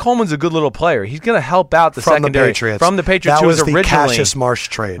 Justin Coleman's a good little player. He's going to help out the secondary. From the Patriots. That was the Cassius Marsh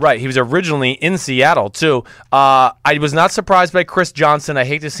trade. Right. He was originally in Seattle, too. I was not surprised by Chris Johnson. I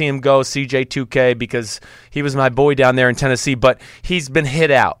hate to see him go, CJ2K, because he was my boy down there in Tennessee, but he's been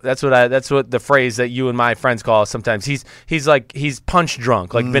hit out. That's what the phrase that you and my friends call sometimes. He's punch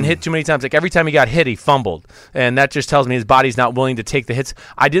drunk, been hit too many times. Every time he got hit, he fumbled, and that just tells me his body's not willing to take the hits.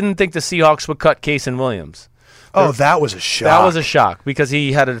 I didn't think the Seahawks would cut Kasen Williams. That was a shock. That was a shock because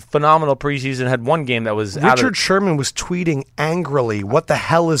he had a phenomenal preseason, had one game that was Richard Sherman was tweeting angrily, what the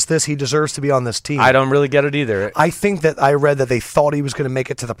hell is this? He deserves to be on this team. I don't really get it either. I think that I read that they thought he was going to make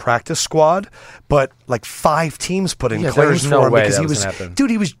it to the practice squad, but 5 teams put in claims for him because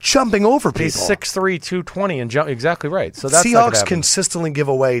he was jumping over people. He's 6'3", 220, and exactly right. So that's Seahawks consistently give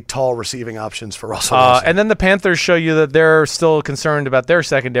away tall receiving options for Russell Wilson. And then the Panthers show you that they're still concerned about their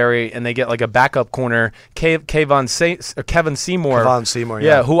secondary, and they get a backup corner, Kevin Seymour. Kevon Seymour,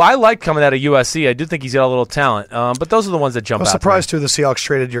 yeah. Who I like coming out of USC. I do think he's got a little talent. But those are the ones that jump out. I was surprised, too, the Seahawks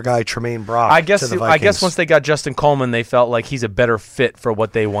traded your guy, Tremaine Brock, to the Vikings. I guess once they got Justin Coleman, they felt like he's a better fit for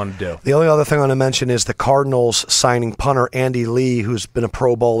what they want to do. The only other thing I want to mention is the Cardinals signing punter Andy Lee, who's been a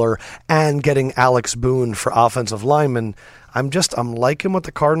Pro Bowler, and getting Alex Boone for offensive lineman. I'm liking what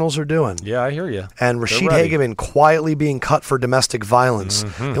the Cardinals are doing. Yeah, I hear you. And Rashid Hageman quietly being cut for domestic violence.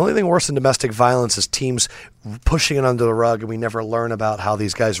 Mm-hmm. The only thing worse than domestic violence is teams pushing it under the rug, and we never learn about how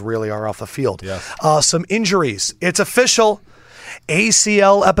these guys really are off the field. Yeah. Some injuries. It's official.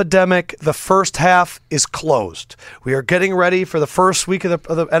 ACL epidemic. The first half is closed. We are getting ready for the first week of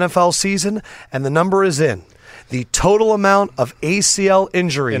the NFL season, and the number is in. The total amount of ACL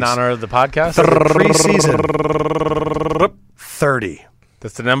injuries in honor of the podcast for the preseason. 30.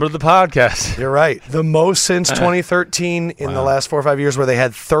 That's the number of the podcast. You're right. The most since 2013 in the last 4 or 5 years, where they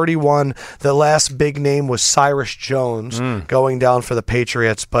had 31. The last big name was Cyrus Jones going down for the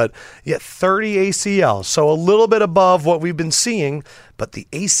Patriots. But yet 30 ACL. So a little bit above what we've been seeing. But the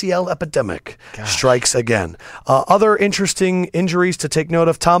ACL epidemic strikes again. Other interesting injuries to take note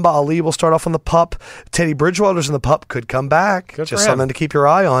of. Tamba Ali will start off on the PUP. Teddy Bridgewater's in the PUP. Could come back. Just something to keep your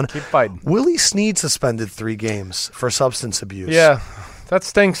eye on. Keep fighting. Willie Snead suspended 3 games for substance abuse. Yeah. That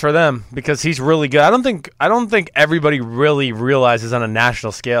stinks for them because he's really good. I don't think everybody really realizes on a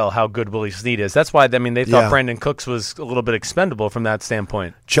national scale how good Willie Snead is. That's why they thought Brandon Cooks was a little bit expendable from that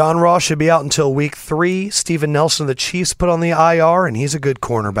standpoint. John Ross should be out until week 3. Steven Nelson of the Chiefs put on the IR, and he's a good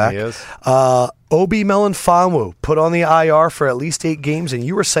cornerback. He is. Obi Melifonwu put on the IR for at least 8 games, and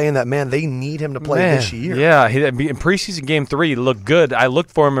you were saying that, man, they need him to play this year. Yeah, in preseason game 3, he looked good. I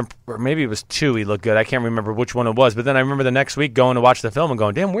looked for him, or maybe it was 2, he looked good. I can't remember which one it was, but then I remember the next week going to watch the film and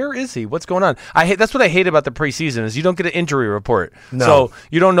going, damn, where is he? What's going on? That's what I hate about the preseason is you don't get an injury report. No. So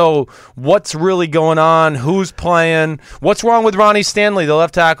you don't know what's really going on, who's playing, what's wrong with Ronnie Stanley, the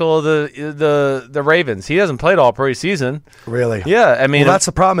left tackle of the Ravens. He hasn't played all preseason. Really? Yeah, I mean, well, that's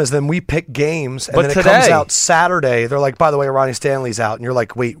the problem is then we pick games, and then it today, comes out Saturday. They're like, by the way, Ronnie Stanley's out, and you're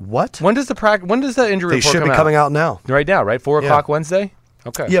like, wait, what? When does the injury report come out? They should be coming out now. Right now, right? 4 o'clock Wednesday?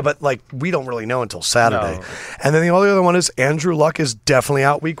 Okay. Yeah, but we don't really know until Saturday. No. And then the only other one is Andrew Luck is definitely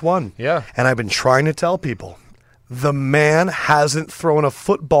out week 1. Yeah. And I've been trying to tell people, the man hasn't thrown a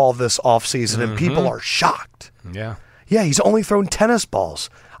football this offseason, and people are shocked. Yeah. Yeah, he's only thrown tennis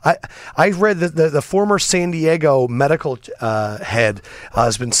balls. I read that the former San Diego medical head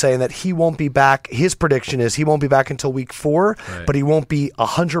has been saying that he won't be back. His prediction is he won't be back until week 4, but he won't be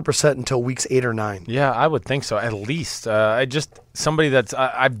 100% until weeks 8 or 9. Yeah, I would think so, at least. Somebody that's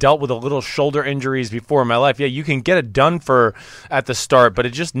I've dealt with a little shoulder injuries before in my life. Yeah, you can get it done at the start, but it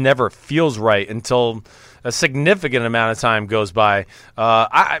just never feels right until a significant amount of time goes by.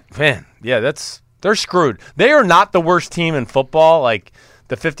 They're screwed. They are not the worst team in football, like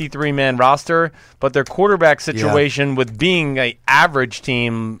the 53-man roster, but their quarterback situation with being an average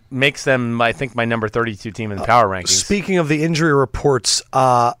team makes them, I think, my number 32 team in the power rankings. Speaking of the injury reports,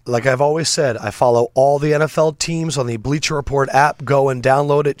 like I've always said, I follow all the NFL teams on the Bleacher Report app. Go and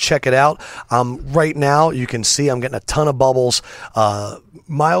download it, check it out. Right now, you can see I'm getting a ton of bubbles.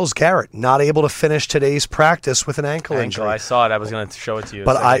 Myles Garrett not able to finish today's practice with an ankle injury. I saw it. I was going to show it to you.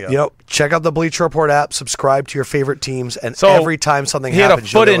 But check out the Bleacher Report app, subscribe to your favorite teams, and every time something happens,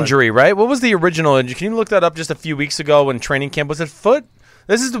 he had a foot injury, right? What was the original injury? Can you look that up just a few weeks ago when training camp? Was it foot?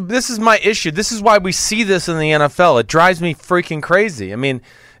 This is my issue. This is why we see this in the NFL. It drives me freaking crazy. I mean,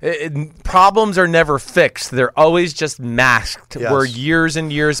 problems are never fixed. They're always just masked. Yes. We're years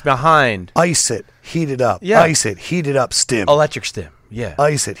and years behind. Ice it, heat it up. Yeah. Ice it, heat it up, stim. Electric stim. Yeah.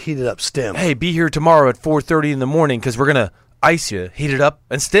 Ice it, heat it up, stim. Hey, be here tomorrow at 4:30 in the morning because we're going to ice you, heat it up,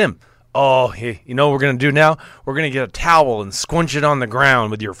 and stim. Oh, hey, you know what we're going to do now? We're going to get a towel and squinch it on the ground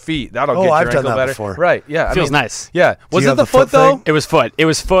with your feet. That'll get your I've ankle done that better. Before. Right, yeah. Feels nice. Yeah. Was it the foot, though? Thing? It was foot. It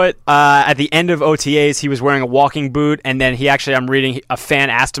was foot. At the end of OTAs, he was wearing a walking boot, and then I'm reading, a fan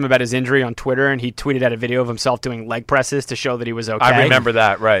asked him about his injury on Twitter, and he tweeted out a video of himself doing leg presses to show that he was okay. I remember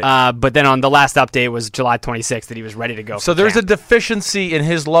that, right. But then on the last update was July 26th that he was ready to go. So there's a deficiency in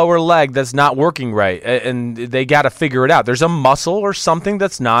his lower leg that's not working right, and they got to figure it out. There's a muscle or something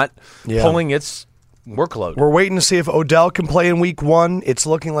that's not pulling its workload. We're waiting to see if Odell can play in week 1. It's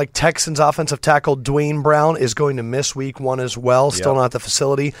looking like Texans offensive tackle Dwayne Brown is going to miss week 1 as well. Still not at the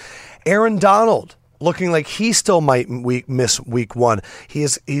facility. Aaron Donald looking like he still might miss week 1.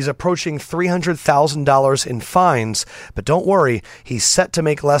 He's approaching $300,000 in fines, but don't worry, he's set to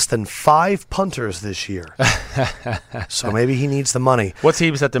make less than 5 punters this year. So maybe he needs the money. What's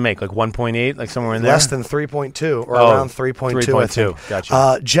he set to make? Like 1.8, like somewhere in there? Less than 3.2 or around 3.2. I think. Gotcha.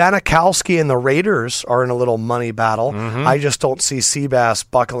 Janikowski and the Raiders are in a little money battle. Mm-hmm. I just don't see Seabass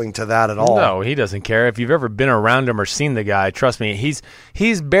buckling to that at all. No, he doesn't care. If you've ever been around him or seen the guy, trust me,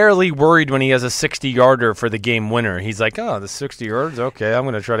 he's barely worried when he has a 60-yarder for the game winner. He's like, the 60 yards? Okay, I'm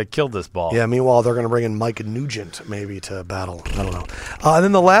going to try to kill this ball. Yeah, meanwhile, they're going to bring in Mike Nugent maybe to battle. I don't know. And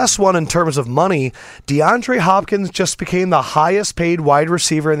then the last one in terms of money, DeAndre Hopkins just became the highest paid wide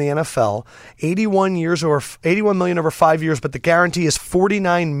receiver in the NFL, $81 million over 5 years, but the guarantee is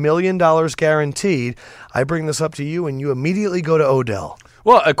 $49 million guaranteed. I bring this up to you, and you immediately go to Odell.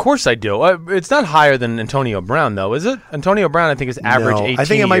 Well, of course I do. It's not higher than Antonio Brown, though, is it? Antonio Brown, I think, is average 18 I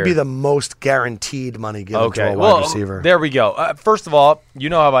think it might be year. the most guaranteed money given to a wide receiver. There we go. First of all, you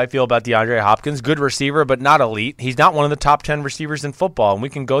know how I feel about DeAndre Hopkins. Good receiver, but not elite. He's not one of the top 10 receivers in football, and we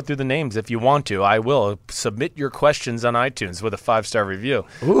can go through the names if you want to. I will. Submit your questions on iTunes with a 5-star review.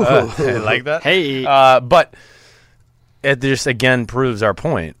 Ooh. Like that? Hey. But it just, again, proves our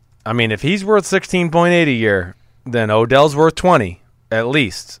point. I mean, if he's worth $16.8 a year, then Odell's worth $20. At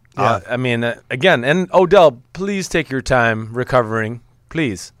least. Yeah. Again, and Odell, please take your time recovering.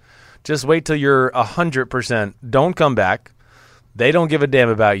 Please. Just wait till you're 100%. Don't come back. They don't give a damn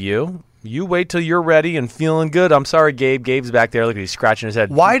about you. You wait till you're ready and feeling good. I'm sorry, Gabe. Gabe's back there. Look, he's scratching his head.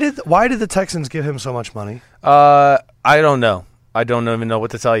 Why did the Texans give him so much money? I don't know. I don't even know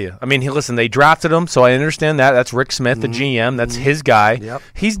what to tell you. I mean, listen, they drafted him, so I understand that. That's Rick Smith, the GM. That's his guy. Yep.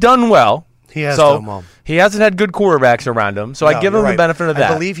 He's done well. He has done well. He hasn't had good quarterbacks around him, so I give him the benefit of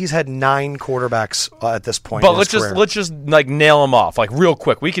that. I believe he's had 9 quarterbacks at this point. But let's just like nail him off like real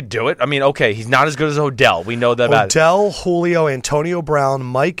quick. We could do it. I mean, okay, he's not as good as Odell. We know that about it. Odell, Julio, Antonio Brown,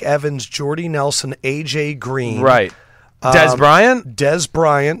 Mike Evans, Jordy Nelson, AJ Green. Right. Dez Bryant? Dez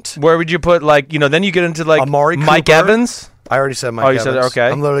Bryant. Where would you put then you get into Amari Mike Cooper. Evans? I already said Mike Evans. Oh, you said it? Okay.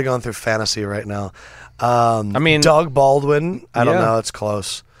 I'm literally going through fantasy right now. Doug Baldwin. I don't know. It's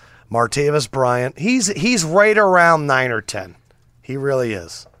close. Martavis Bryant. He's right around 9 or 10. He really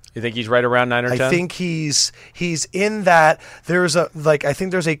is. You think he's right around 9 or 10? I think he's in that. I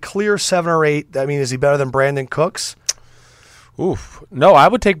think there's a clear 7 or 8. I mean, is he better than Brandon Cooks? Oof. No, I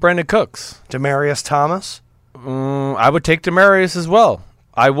would take Brandon Cooks. Demaryius Thomas? I would take Demaryius as well.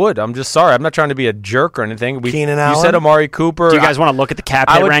 I would. I'm just sorry. I'm not trying to be a jerk or anything. Keenan Allen? You said Amari Cooper. Do you guys want to look at the cap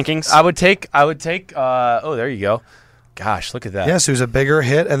hit rankings? I would take. There you go. Gosh, look at that. Yes, who's a bigger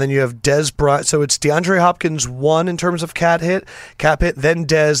hit, and then you have Dez Bryant. So it's DeAndre Hopkins 1 in terms of cap hit, then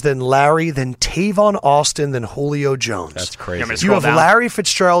Dez, then Larry, then Tavon Austin, then Julio Jones. That's crazy. You have Larry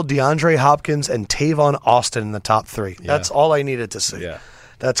Fitzgerald, DeAndre Hopkins, and Tavon Austin in the top 3. Yeah. That's all I needed to see. Yeah.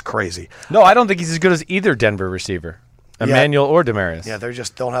 That's crazy. No, I don't think he's as good as either Denver receiver. Emmanuel or Demaryius. Yeah, they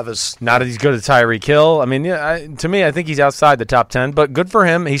just don't have as... Not as good as Tyreek Hill. I mean, to me, I think he's outside the top 10, but good for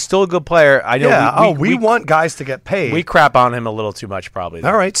him. He's still a good player. I know. We want guys to get paid. We crap on him a little too much, probably. Though.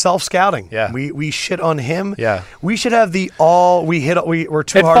 All right, self-scouting. Yeah. We shit on him. Yeah. We should have we're too hard on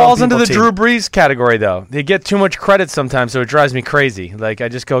people It falls into the Drew Brees category, though. They get too much credit sometimes, so it drives me crazy. Like, I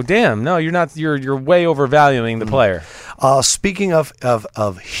just go, damn, no, you're not. You're way overvaluing the player. Speaking of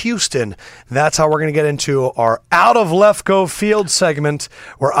Houston, that's how we're going to get into our Out of Left Go Field segment,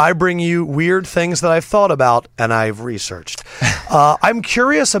 where I bring you weird things that I've thought about and I've researched. I'm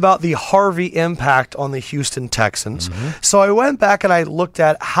curious about the Harvey impact on the Houston Texans. So I went back and I looked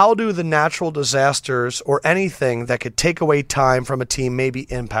at how do the natural disasters or anything that could take away time from a team maybe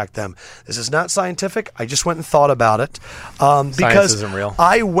impact them. This is not scientific. I just went and thought about it. Because isn't real.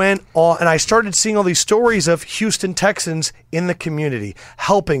 I went on and I started seeing all these stories of Houston Texans in the community,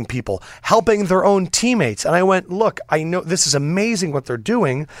 helping people, helping their own teammates. And I went, look, I know this is amazing what they're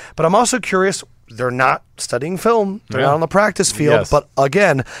doing, but I'm also curious. They're not studying film. They're not on the practice field. Yes. But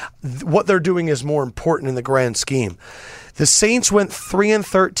again, what they're doing is more important in the grand scheme. The Saints went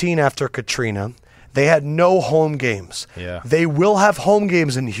 3-13 after Katrina. They had no home games. Yeah. They will have home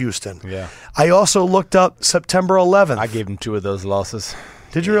games in Houston. Yeah. I also looked up September 11th. I gave them 2 of those losses.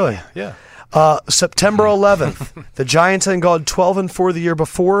 Did you really? Yeah. September 11th, the Giants had gone 12-4 the year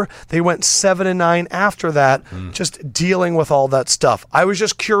before. They went 7-9 after that, just dealing with all that stuff. I was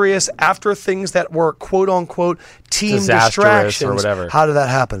just curious, after things that were quote unquote team distractions, or whatever. How did that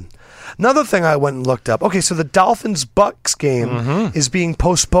happen? Another thing I went and looked up. Okay, so the Dolphins-Bucks game is being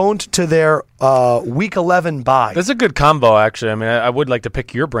postponed to their Week 11 bye. That's a good combo, actually. I mean, I would like to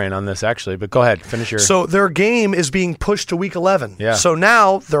pick your brain on this, actually, but go ahead. Finish your... So their game is being pushed to Week 11. Yeah. So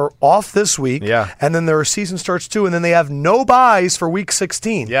now they're off this week, and then their season starts too, and then they have no byes for Week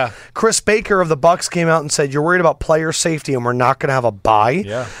 16. Yeah. Chris Baker of the Bucks came out and said, you're worried about player safety, and we're not going to have a bye.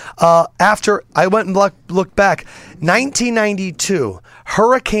 Yeah. After I went and looked back, 1992,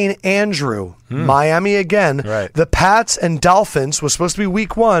 Hurricane Andrew, Miami again. Right. The Pats and Dolphins was supposed to be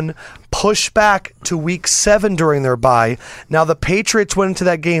Week 1, pushed back to Week 7 during their bye. Now the Patriots went into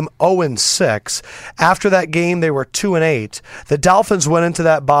that game 0-6. After that game, they were 2-8. The Dolphins went into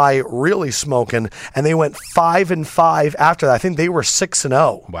that bye really smoking, and they went 5-5 after that. I think they were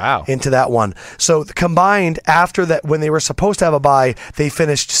 6-0. Wow. Into that one. So combined after that, when they were supposed to have a bye, they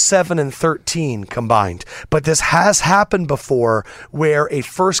finished 7-13 combined. But this has happened before, where a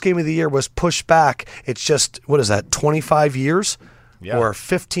first game of the year was pushed back. It's just, what is that, 25 years? or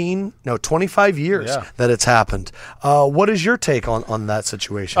 25 years that it's happened. What is your take on that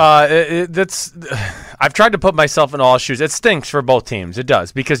situation? I've tried to put myself in all shoes. It stinks for both teams. It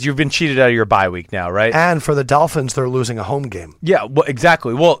does, because you've been cheated out of your bye week now, right? And for the Dolphins, they're losing a home game. Yeah, well,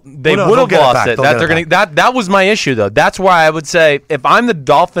 exactly. Well, they would have lost it. That was my issue, though. That's why I would say, if I'm the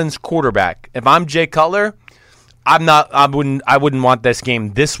Dolphins quarterback, if I'm Jay Cutler, I wouldn't want this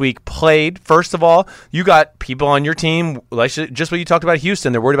game this week played. First of all, you got people on your team, like just what you talked about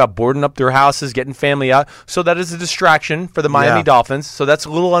Houston. They're worried about boarding up their houses, getting family out. So that is a distraction for the Miami Dolphins. So that's a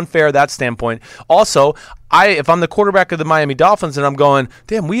little unfair, that standpoint. Also, if I'm the quarterback of the Miami Dolphins and I'm going,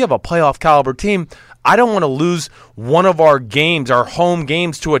 damn, we have a playoff caliber team, I don't want to lose one of our games, our home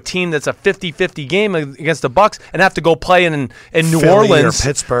games, to a team that's a 50-50 game against the Bucs and have to go play in New Orleans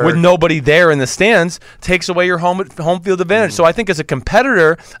with nobody there in the stands. Takes away your home field advantage. So I think as a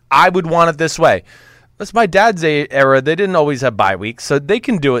competitor, I would want it this way. That's my dad's era. They didn't always have bye weeks, so they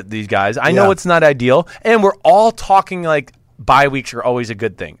can do it, these guys. I know it's not ideal, and we're all talking like bye weeks are always a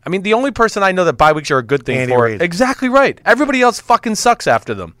good thing. I mean, the only person I know that bye weeks are a good thing Andy for. Reid. Exactly right. Everybody else fucking sucks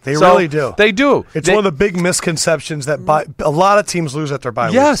after them. They really do. They do. It's one of the big misconceptions that a lot of teams lose at their bye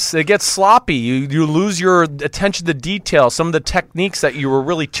weeks. Yes, it gets sloppy. You lose your attention to detail, some of the techniques that you were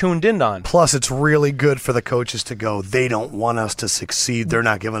really tuned in on. Plus, it's really good for the coaches to go, they don't want us to succeed. They're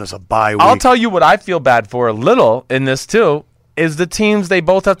not giving us a bye week. I'll tell you what I feel bad for a little in this, too, is the teams they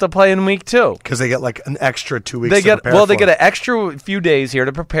both have to play in week 2. Because they get like an extra 2 weeks to prepare for. They get an extra few days here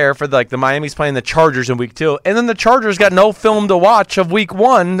to prepare for the Miami's playing the Chargers in week 2. And then the Chargers got no film to watch of week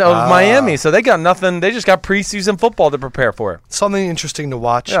 1 of Miami. So they got nothing. They just got preseason football to prepare for. Something interesting to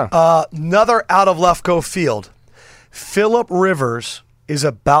watch. Yeah. Another out of Lefkoe Field. Phillip Rivers is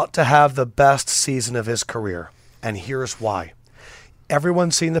about to have the best season of his career. And here's why.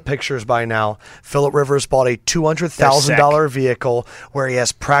 Everyone's seen the pictures by now. Phillip Rivers bought a $200,000 vehicle where he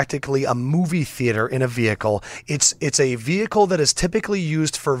has practically a movie theater in a vehicle. It's a vehicle that is typically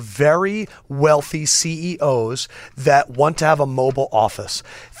used for very wealthy CEOs that want to have a mobile office.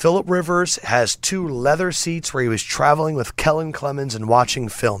 Phillip Rivers has 2 leather seats where he was traveling with Kellen Clemens and watching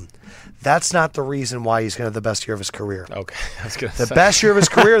film. That's not the reason why he's going to have the best year of his career. Okay. The best year of his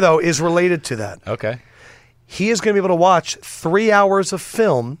career, though, is related to that. Okay. He is going to be able to watch 3 hours of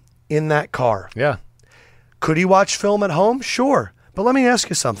film in that car. Yeah. Could he watch film at home? Sure. But let me ask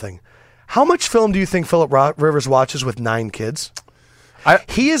you something. How much film do you think Phillip Rivers watches with 9 kids?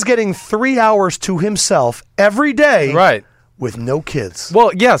 He is getting 3 hours to himself every day. Right. With no kids.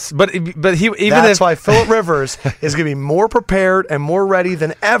 Well, yes, but that's why Phillip Rivers is going to be more prepared and more ready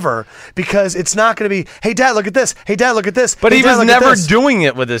than ever, because it's not going to be, hey, Dad, look at this. Hey, Dad, look at this. But hey, he Dad, was never doing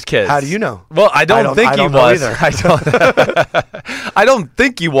it with his kids. How do you know? Well, I don't think he was. I don't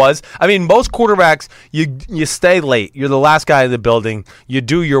think he was. I mean, most quarterbacks, you stay late. You're the last guy in the building. You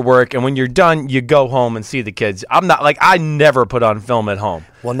do your work, and when you're done, you go home and see the kids. I never put on film at home.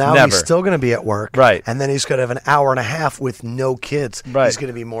 Well, now Never. He's still going to be at work. Right. And then he's going to have an hour and a half with no kids. Right. He's going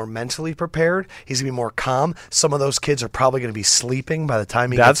to be more mentally prepared. He's going to be more calm. Some of those kids are probably going to be sleeping by the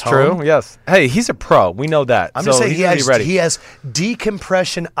time he gets home. That's true, yes. Hey, he's a pro. We know that. I'm just saying he has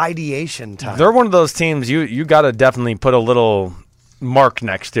decompression ideation time. They're one of those teams you got to definitely put a little mark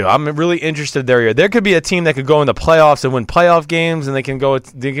next to. I'm really interested there. There could be a team that could go in the playoffs and win playoff games, and they can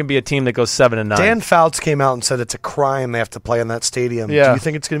be a team that goes 7-9. Dan Fouts came out and said it's a crime they have to play in that stadium. Yeah. Do you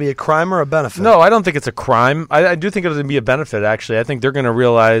think it's going to be a crime or a benefit? No, I don't think it's a crime. I do think it's going to be a benefit, actually. I think they're going to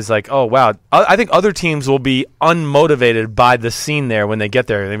realize, oh, wow. I think other teams will be unmotivated by the scene there when they get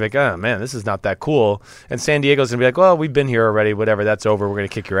there. They'll be like, oh, man, this is not that cool. And San Diego's going to be like, well, we've been here already. Whatever, that's over. We're going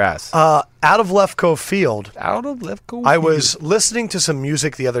to kick your ass. Out of Lefkoe Field. Out of Lefkoe Field. I was listening to some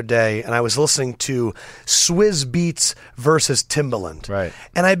music the other day, and I was listening to Swizz Beatz versus Timbaland. Right.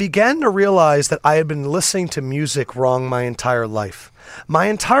 And I began to realize that I had been listening to music wrong my entire life. My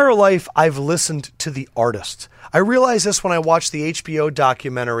entire life, I've listened to the artist. I realized this when I watched the HBO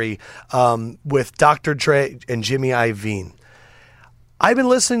documentary with Dr. Dre and Jimmy Iovine. I've been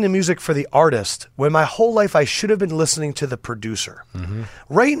listening to music for the artist when my whole life I should have been listening to the producer. Mm-hmm.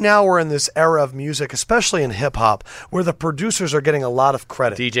 Right now we're in this era of music, especially in hip-hop, where the producers are getting a lot of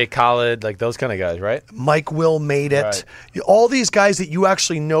credit. DJ Khaled, like those kind of guys, right? Mike Will made it. Right. All these guys that you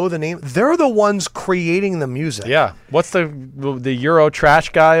actually know the name, they're the ones creating the music. Yeah. What's the Euro trash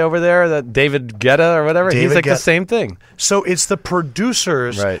guy over there, that David Guetta or whatever? He's like the same thing. So it's the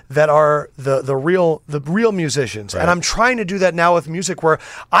producers that are the real musicians. Right. And I'm trying to do that now with music, where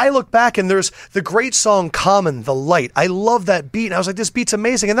I look back and there's the great song Common, The Light. I love that beat. And I was like, this beat's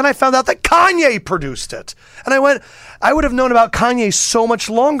amazing. And then I found out that Kanye produced it. And I went, I would have known about Kanye so much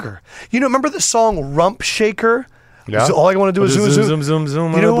longer. You know, remember the song Rump Shaker? Yeah. So all I want to do is zoom.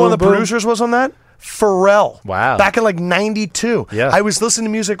 You know who one of the producers was on that? Pharrell. Wow. Back in like 92. Yeah. I was listening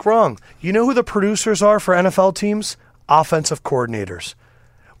to music wrong. You know who the producers are for NFL teams? Offensive coordinators.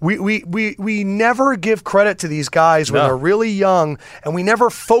 We never give credit to these guys when they're really young, and we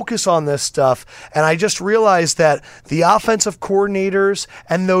never focus on this stuff. And I just realized that the offensive coordinators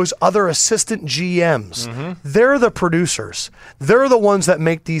and those other assistant GMs, they're the producers. They're the ones that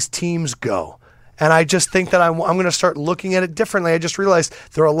make these teams go. And I just think that I'm going to start looking at it differently. I just realized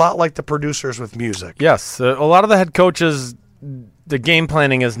they're a lot like the producers with music. Yes, a lot of the head coaches, the game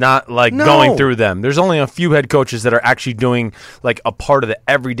planning is not like going through them. There's only a few head coaches that are actually doing like a part of the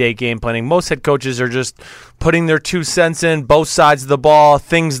everyday game planning. Most head coaches are just putting their 2 cents in, both sides of the ball,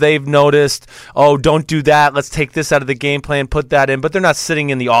 things they've noticed. Oh, don't do that. Let's take this out of the game plan, put that in. But they're not sitting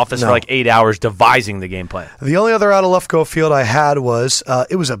in the office for like 8 hours devising the game plan. The only other out of left go field I had was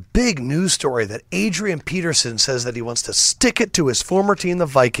it was a big news story that Adrian Peterson says that he wants to stick it to his former team, the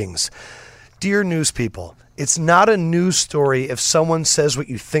Vikings. Dear news people, it's not a news story if someone says what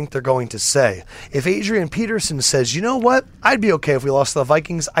you think they're going to say. If Adrian Peterson says, you know what, I'd be okay if we lost to the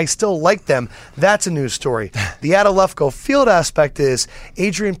Vikings, I still like them, that's a news story. The out of left go field aspect is,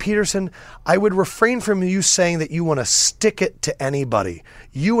 Adrian Peterson, I would refrain from you saying that you want to stick it to anybody.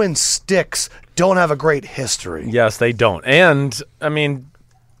 You and sticks don't have a great history. Yes, they don't. And, I mean,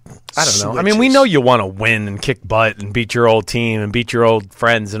 I don't know. I mean, we know you want to win and kick butt and beat your old team and beat your old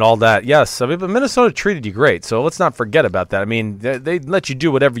friends and all that. Yes, I mean, but Minnesota treated you great, so let's not forget about that. I mean, they let you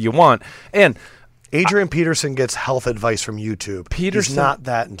do whatever you want. And Adrian Peterson gets health advice from YouTube. He's not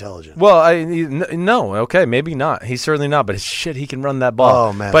that intelligent. Well, no, okay, maybe not. He's certainly not, but shit, he can run that ball.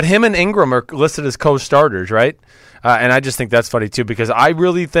 Oh, man. But him and Ingram are listed as co-starters, right? And I just think that's funny, too, because I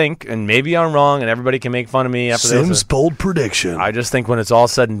really think, and maybe I'm wrong, and everybody can make fun of me after this. Sim's bold prediction. I just think when it's all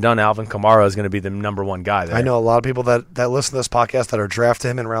said and done, Alvin Kamara is going to be the number one guy there. I know a lot of people that listen to this podcast that are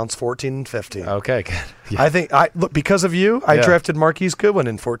drafting him in rounds 14 and 15. Okay, good. Yeah. I think, look, because of you, I drafted Marquise Goodwin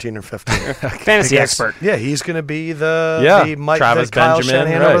in 14 or 15. Fantasy expert. Yeah, he's going to be the Travis Kyle Benjamin,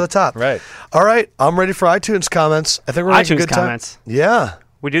 Shanahan over the top. Right. All right, I'm ready for iTunes comments. I think we're making a good comments. time. Yeah.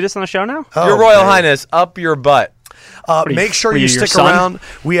 We do this on the show now? Your Royal Highness, up your butt. Make sure you stick around.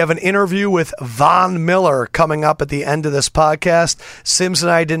 We have an interview with Von Miller coming up at the end of this podcast. Sims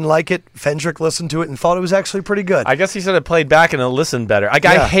and I didn't like it. Fendrick listened to it and thought it was actually pretty good. I guess he said it played back and it listened better. I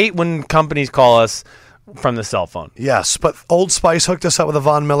hate when companies call us from the cell phone. Yes, but Old Spice hooked us up with a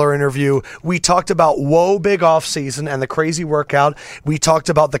Von Miller interview. We talked about big offseason and the crazy workout. We talked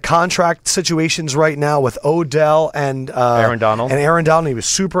about the contract situations right now with Odell and Aaron Donald. He was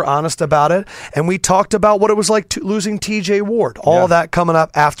super honest about it. And we talked about what it was like losing TJ Ward. All that coming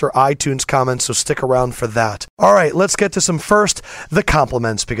up after iTunes comments, so stick around for that. All right, let's get to the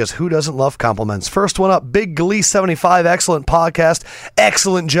compliments, because who doesn't love compliments? First one up, Big Glee 75, excellent podcast.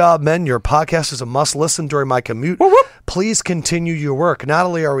 Excellent job, men. Your podcast is a must listen during my commute. Whoop, whoop. Please continue your work. Not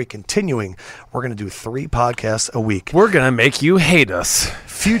only are we continuing, we're going to do 3 podcasts a week. We're going to make you hate us.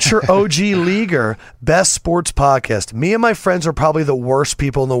 Future OG Leaguer, best sports podcast. Me and my friends are probably the worst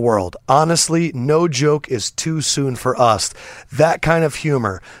people in the world. Honestly, no joke is too soon for us. That kind of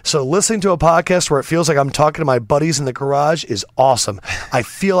humor. So listening to a podcast where it feels like I'm talking to my buddies in the garage is awesome. I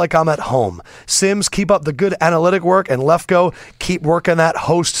feel like I'm at home. Sims, keep up the good analytic work, and Lefko, keep working that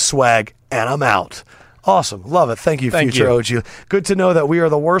host swag, and I'm out. Awesome. Love it. Thank you, Future OG. Good to know that we are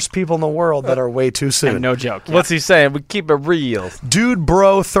the worst people in the world that are way too soon. No joke. What's he saying? We keep it real. Dude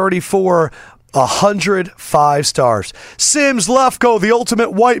Bro 34, 105 stars. Sims Lefko, the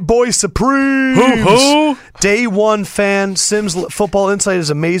ultimate white boy supreme. Who? Day one fan. Sims Football Insight is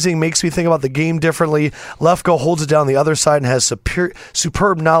amazing. Makes me think about the game differently. Lefko holds it down the other side and has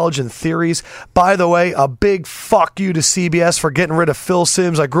superb knowledge and theories. By the way, a big fuck you to CBS for getting rid of Phil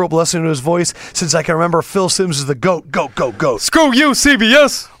Simms. I grew up listening to his voice since I can remember. Phil Simms is the GOAT. Goat. Screw you,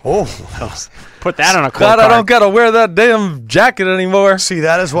 CBS. Oh, that was... Put that on a God, I don't got to wear that damn jacket anymore. See,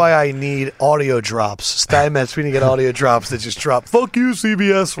 that is why I need audio drops. Steinmetz, we need to get audio drops that just drop, fuck you,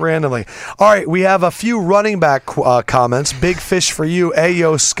 CBS, randomly. All right, we have a few running back comments. Big fish for you,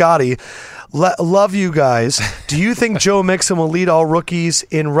 Ayo Scotty. Love you guys. Do you think Joe Mixon will lead all rookies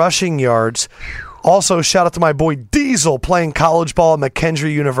in rushing yards? Also, shout out to my boy Diesel playing college ball at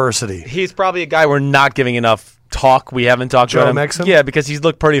McKendree University. He's probably a guy we're not giving enough talk. We haven't talked about him. Mixon? Yeah, because he's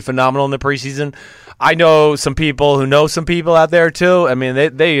looked pretty phenomenal in the preseason. I know some people who know some people out there too. I mean, they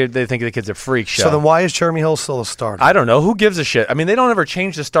think the kid's a freak show. So then why is Jeremy Hill still a starter? I don't know. Who gives a shit? I mean, they don't ever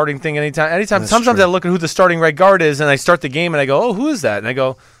change the starting thing anytime. Sometimes true. I look at who the starting right guard is, and I start the game, and I go, oh, who is that? And I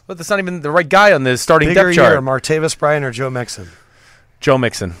go, well, that's not even the right guy on the starting Bigger depth chart. year, Martavis Bryant or Joe Mixon? Joe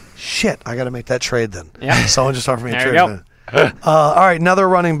Mixon. Shit, I got to make that trade then. Yeah. Someone just offered me a There trade. you go. All right, another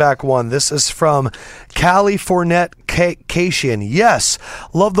running back one. This is from Cali Fournette Cation. Yes,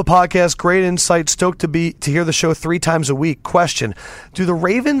 love the podcast. Great insight. Stoked to hear the show 3 times a week. Question: do the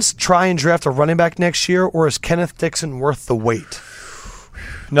Ravens try and draft a running back next year, or is Kenneth Dixon worth the wait?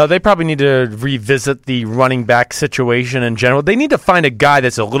 No, they probably need to revisit the running back situation in general. They need to find a guy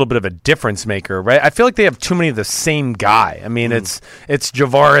that's a little bit of a difference maker, right? I feel like they have too many of the same guy. I mean, it's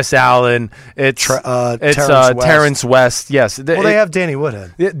Javaris Allen, it's Terrence West. Yes, they have Danny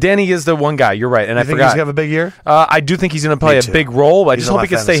Woodhead. Danny is the one guy. You're right, and I think forgot. He's gonna have a big year. I do think he's going to play a big role. I just hope he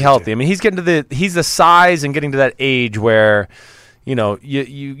can stay healthy. Too. I mean, he's getting to he's the size and getting to that age where, you know,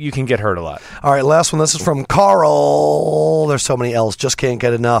 you can get hurt a lot. All right, last one. This is from Carl. There's so many L's, just can't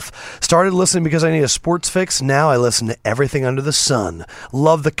get enough. Started listening because I need a sports fix. Now I listen to everything under the sun.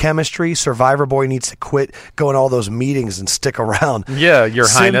 Love the chemistry. Survivor Boy needs to quit going to all those meetings and stick around. Yeah, Your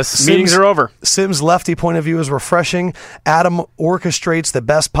Highness. Meetings are over. Sim's lefty point of view is refreshing. Adam orchestrates the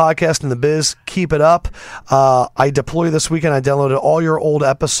best podcast in the biz. Keep it up. I deployed this weekend. I downloaded all your old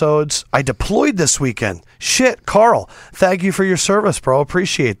episodes. I deployed this weekend. Shit, Carl. Thank you for your service, bro.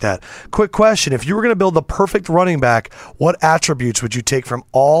 Appreciate that. Quick question. If you were going to build the perfect running back, what attributes would you take from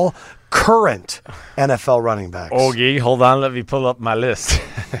all current NFL running backs? Okay, hold on. Let me pull up my list.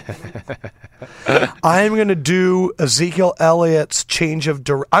 I'm going to do Ezekiel Elliott's I'm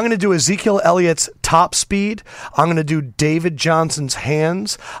going to do Ezekiel Elliott's top speed. I'm going to do David Johnson's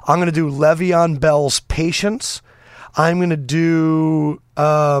hands. I'm going to do Le'Veon Bell's patience. I'm going to do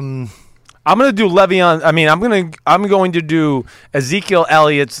I'm going to do Le'Veon. I mean, I'm going to do Ezekiel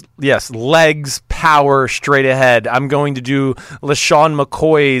Elliott's legs, power, straight ahead. I'm going to do LaShawn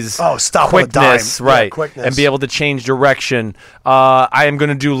McCoy's quickness, right, quickness, and be able to change direction. I am going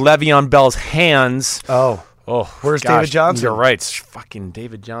to do Le'Veon Bell's hands. Where's David Johnson? You're right. It's fucking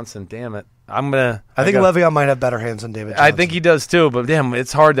David Johnson. Damn it. I think Le'Veon might have better hands than David Johnson. I think he does too, but damn,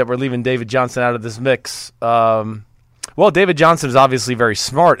 it's hard that we're leaving David Johnson out of this mix. Well, David Johnson is obviously very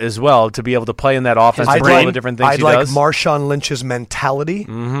smart as well to be able to play in that offense and do all the different things he does. I'd like Marshawn Lynch's mentality.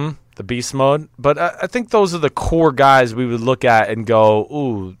 Mm-hmm. The beast mode. But I think those are the core guys we would look at and go,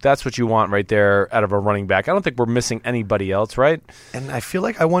 ooh, that's what you want right there out of a running back. I don't think we're missing anybody else, right? And I feel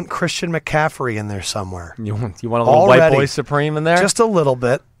like I want Christian McCaffrey in there somewhere. You want a little white boy Supreme in there? Just a little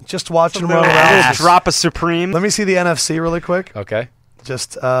bit. Just watching him run around. Drop a Supreme. Let me see the NFC really quick. Okay.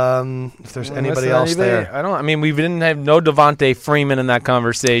 Just if there's anybody else there. We didn't have no Devontae Freeman in that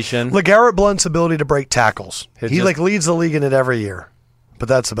conversation. LeGarrette Blount's ability to break tackles. He leads the league in it every year. But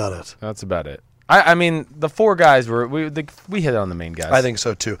that's about it. That's about it. I mean, the 4 guys we hit on the main guys. I think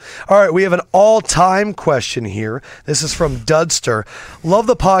so too. All right, we have an all-time question here. This is from Dudster. Love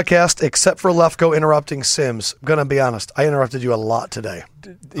the podcast, except for Lefko interrupting Sims. I'm gonna be honest. I interrupted you a lot today.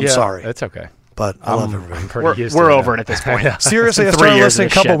 I'm sorry. That's okay. But I love everybody. We're over it at this point. Seriously, I started listening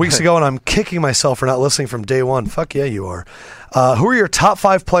a couple weeks ago, and I'm kicking myself for not listening from day one. Fuck yeah, you are. Who are your top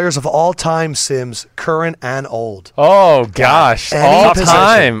 5 players of all time, Sims, current and old? Oh, gosh. All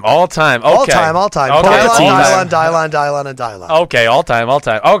time. Okay. All time. Okay. Dylon, and Dylon. Okay, all time.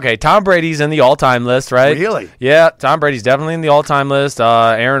 Okay, Tom Brady's in the all-time list, right? Really? Yeah, Tom Brady's definitely in the all-time list.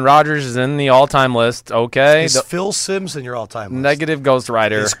 Aaron Rodgers is in the all-time list. Okay. Is Phil Sims in your all-time list? Negative Ghost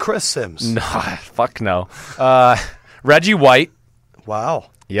Rider. Is Chris Sims? No, fuck no. Reggie White. Wow.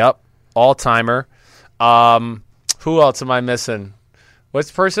 Yep. All-timer. Who else am I missing? What's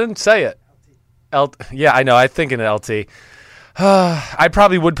the person? Say it. Yeah, I know. I'm thinking LT. I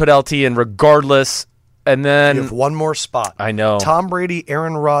probably would put LT in regardless. And then you have one more spot. I know. Tom Brady,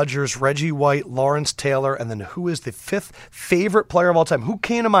 Aaron Rodgers, Reggie White, Lawrence Taylor, and then who is the 5th favorite player of all time? Who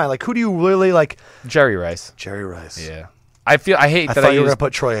came to mind? Like, who do you really like? Jerry Rice. Jerry Rice. Yeah. I thought you were going to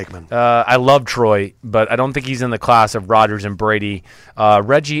put Troy Aikman. I love Troy, but I don't think he's in the class of Rodgers and Brady.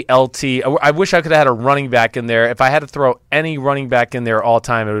 Reggie, LT. I wish I could have had a running back in there. If I had to throw any running back in there all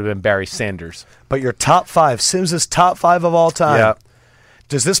time, it would have been Barry Sanders. But your top 5, Sims' top 5 of all time. Yeah.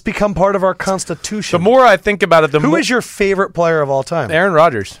 Does this become part of our constitution? The more I think about it, Who is your favorite player of all time? Aaron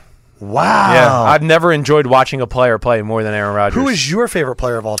Rodgers. Wow. Yeah, I've never enjoyed watching a player play more than Aaron Rodgers. Who is your favorite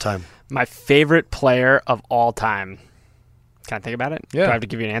player of all time? My favorite player of all time. Can I think about it? Yeah. Do I have to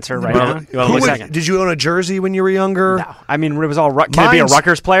give you an answer right now? Did you own a jersey when you were younger? No. I mean, it was all. Can it be a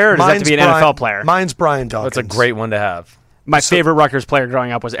Rutgers player, or does it have to be an NFL player? Mine's Brian Dawkins. That's a great one to have. My favorite Rutgers player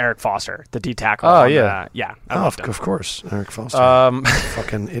growing up was Eric Foster, the D tackle. Oh, yeah. I loved him. Of course. Eric Foster.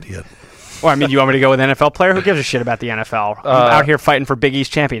 Fucking idiot. Well, I mean, you want me to go with NFL player? Who gives a shit about the NFL? I'm out here fighting for Big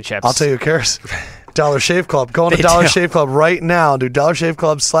East championships. I'll tell you who cares. Dollar Shave Club. Go on to Dollar Shave Club right now. Do Dollar Shave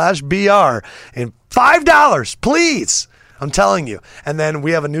Club /BR and $5, please. I'm telling you. And then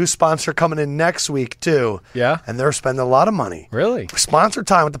we have a new sponsor coming in next week, too. Yeah? And they're spending a lot of money. Really? Sponsor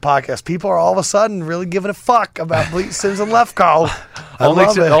time with the podcast. People are all of a sudden really giving a fuck about Sims and Lefko.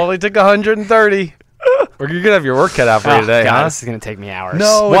 Only took 130. Or you're going to have your work cut out for you today, God, huh? this is going to take me hours.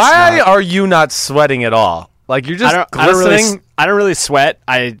 No, Why are you not sweating at all? Like, you're just glistening. I don't really sweat.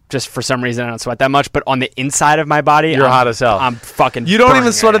 For some reason, I don't sweat that much. But on the inside of my body, You're hot as hell. I'm fucking You don't even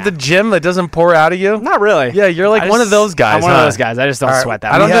burning sweat right at the now. gym? That doesn't pour out of you? Not really. Yeah, you're like one of those guys. I'm one of those guys. I just don't sweat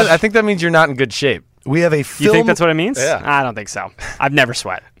that much. I think that means you're not in good shape. We have a film. You think that's what it means? Yeah. I don't think so. I've never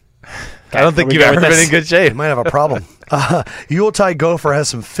sweat. I don't think you've ever been in good shape. You might have a problem. Yuletide Gopher has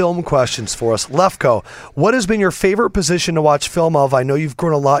some film questions for us. Lefko, what has been your favorite position to watch film of? I know you've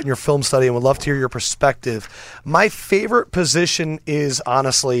grown a lot in your film study and would love to hear your perspective. My favorite position is,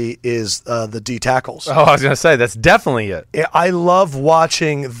 honestly, the D tackles. Oh, I was going to say, that's definitely it. I love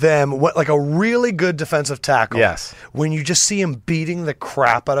watching them, like a really good defensive tackle. Yes. When you just see him beating the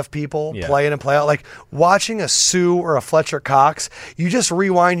crap out of people, Yeah. play in and play out. Like watching a Sue or a Fletcher Cox, you just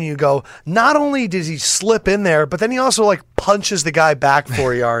rewind and you go, not only does he slip in there, but then he also like punches the guy back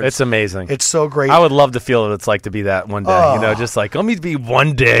 4 yards. It's amazing. It's so great. I would love to feel what it's like to be that one day. Just like, let me be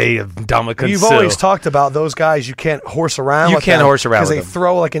one day of Ndamukong You've Suh. always talked about those guys. You can't horse around. You with can't them horse around because with they them.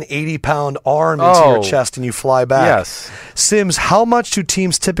 throw like an 80-pound arm into your Oh. chest and you fly back. Yes. Sims, how much do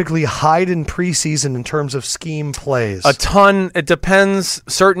teams typically hide in preseason in terms of scheme plays? A ton. It depends.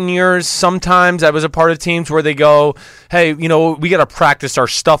 Certain years, sometimes I was a part of teams where they go, hey, we got to practice our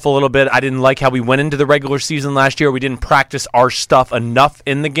stuff a little bit. I didn't like how we went into the regular season last year. We didn't practice our stuff enough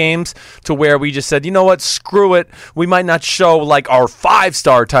in the games to where we just said, you know what, screw it. We might not show like our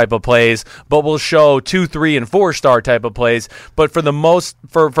 5-star type of plays, but we'll show 2, 3, and 4-star type of plays. But for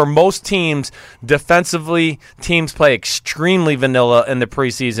most teams, defensively, teams play extremely vanilla in the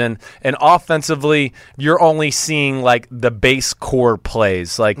preseason, and offensively, you're only seeing like the base core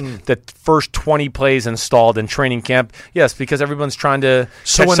plays, like the first 20 plays installed in training camp. Yes, because everyone's trying to catch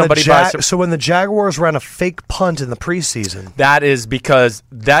somebody by surprise. So when the Jaguars ran a fake punt in the preseason, that is because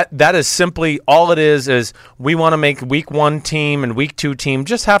that is simply all it is we want to make week 1 team and week 2 team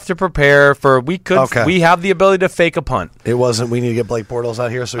just have to prepare for we have the ability to fake a punt. it wasn't. We need to get Blake Bortles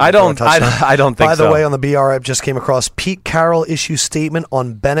out here. So we I can don't throw a touchdown. I don't think By so. the way, on the BR app, just came across Pete Carroll issues statement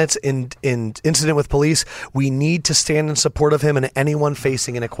on Bennett's incident with police. We need to stand in support of him and anyone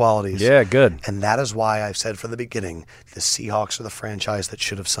facing inequalities. Yeah, good. And that is why I've said from the beginning, the Seahawks are the franchise that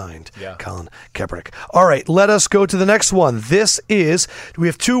should have signed Colin Kaepernick. All right, let us go to the next one. We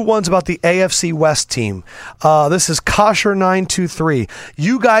have 2 ones about the AFC West team. This is Kosher923.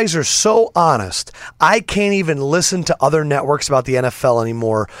 You guys are so honest. I can't even listen to other networks about the NFL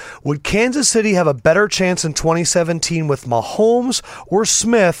anymore. Would Kansas City have a better chance in 2017 with Mahomes or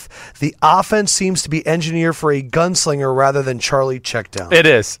Smith? The offense seems to be engineered for a gunslinger rather than Charlie Checkdown. It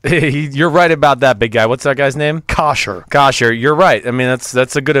is. You're right about that, big guy. What's that guy's name? Kosher. Kosher. You're right. I mean,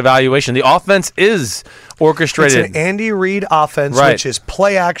 that's a good evaluation. The offense is orchestrated. It's an Andy Reid offense, Right. which is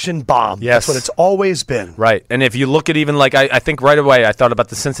play action bomb. Yes. That's what it's always been. Right. And if you look at even like, I think right away I thought about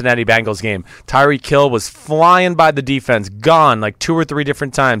the Cincinnati Bengals game. Tyreek Hill was flying by the defense, gone like 2 or 3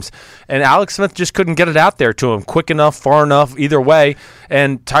 different times. And Alex Smith just couldn't get it out there to him quick enough, far enough, either way.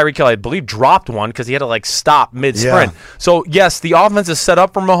 And Tyreek Hill, I believe, dropped one because he had to like stop mid-sprint. Yeah. So, yes, the offense is set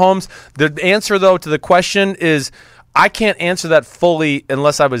up for Mahomes. The answer, though, to the question is I can't answer that fully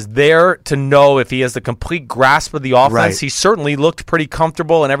unless I was there to know if he has the complete grasp of the offense. Right. He certainly looked pretty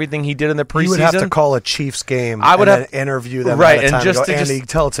comfortable in everything he did in the preseason. You would have to call a Chiefs game. I would and have then interview them right, ahead of and time just go, to Andy,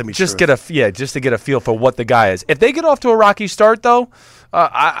 tell it to me. just truth. just to get a feel for what the guy is. If they get off to a rocky start, though,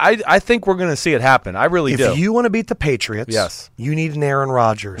 I think we're going to see it happen. I really do. If you want to beat the Patriots, Yes. you need an Aaron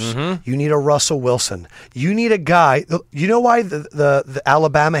Rodgers. Mm-hmm. You need a Russell Wilson. You need a guy. You know why the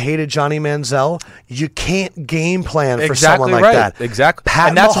Alabama hated Johnny Manziel? You can't game plan for Exactly someone like right. that. Exactly. Pat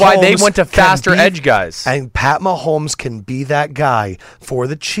And that's why they Mahomes went to can faster edge guys. And Pat Mahomes can be that guy for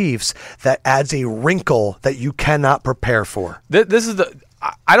the Chiefs that adds a wrinkle that you cannot prepare for. This is the.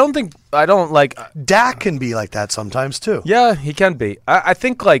 I don't like. Dak can be like that sometimes too. Yeah, he can be. I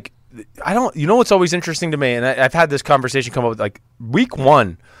think like. I don't. You know what's always interesting to me, and I've had this conversation come up with like week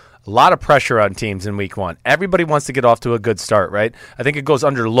 1. A lot of pressure on teams in week 1. Everybody wants to get off to a good start, right? I think it goes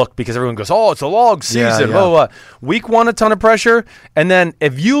underlooked because everyone goes, oh, it's a long season. Yeah. Blah, blah, blah. Week 1, a ton of pressure. And then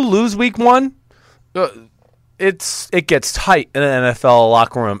if you lose week 1, it gets tight in an NFL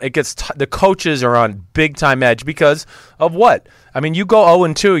locker room. It gets the coaches are on big time edge because of what? I mean, you go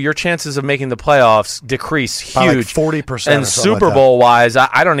 0-2, your chances of making the playoffs decrease huge. By like 40%. And Super Bowl-wise,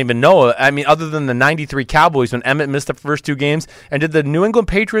 I don't even know. I mean, other than the 93 Cowboys when Emmett missed the first 2 games, and did the New England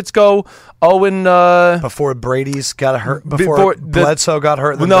Patriots go 0 before Brady's got hurt? Before Bledsoe got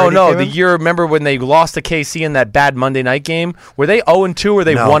hurt? No. The year, remember when they lost to KC in that bad Monday night game? Were they 0-2 or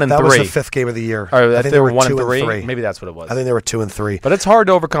they 1-3? That was the 5th game of the year. I think they were 1-3. Maybe that's what it was. I think they were 2-3. But it's hard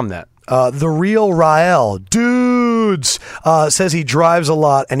to overcome that. The real Rael, dudes, says he drives a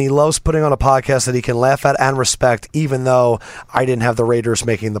lot and he loves putting on a podcast that he can laugh at and respect, even though I didn't have the Raiders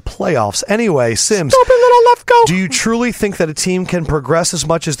making the playoffs. Anyway, Sims, stupid little left go. Do you truly think that a team can progress as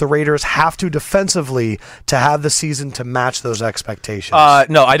much as the Raiders have to defensively to have the season to match those expectations?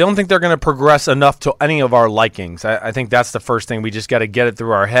 No, I don't think they're going to progress enough to any of our likings. I think that's the first thing. We just got to get it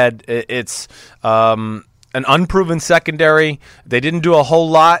through our head. It's an unproven secondary. They didn't do a whole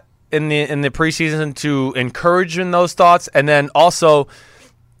lot in the preseason to encourage in those thoughts, and then also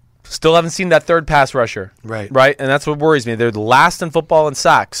still haven't seen that third pass rusher. Right, and that's what worries me. They're the last in football in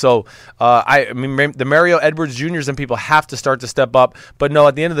sacks. So I mean, the Mario Edwards Juniors and people have to start to step up. But no,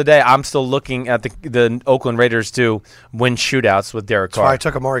 at the end of the day, I'm still looking at the Oakland Raiders to win shootouts with Derek Carr. That's why I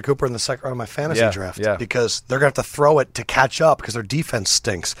took Amari Cooper in the second round of my fantasy draft because they're going to have to throw it to catch up because their defense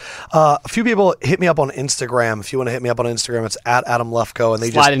stinks. A few people hit me up on Instagram. If you want to hit me up on Instagram, it's at Adam Lefkoe, and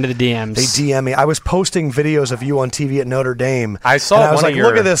they slide into the DMs. They DM me. I was posting videos of you on TV at Notre Dame. I saw. And I was like,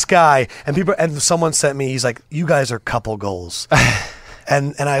 look at this guy. And someone sent me, he's like, you guys are couple goals.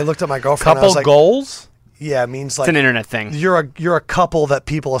 and I looked at my girlfriend. Couple and I was like, goals? Yeah, it means like it's an internet thing. You're a couple that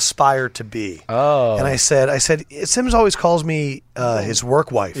people aspire to be. Oh. And I said, Sims always calls me his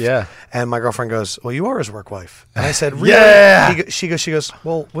work wife. Yeah. And my girlfriend goes, well, you are his work wife. And I said, really? Yeah. She goes,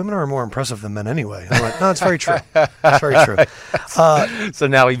 well, women are more impressive than men anyway. And I'm like, no, it's very true. It's very true. So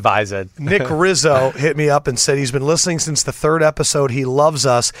now he buys it. Nick Rizzo hit me up and said he's been listening since the 3rd episode. He loves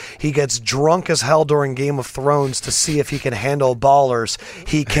us. He gets drunk as hell during Game of Thrones to see if he can handle ballers.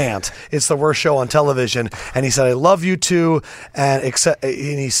 He can't. It's the worst show on television. And he said, I love you too. And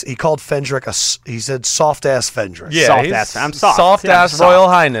he called Fendrick he said soft ass Fendrick. Yeah, soft ass. I'm soft. Soft ass Royal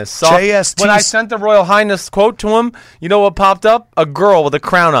Highness. JST. When I sent the Royal Highness quote to him, you know what popped up? A girl with a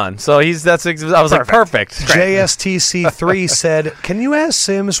crown on. So I was like, perfect. JSTC3 said, can you ask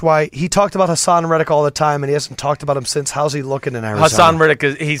Sims why he talked about Hassan Reddick all the time and he hasn't talked about him since? How's he looking in Arizona? Hassan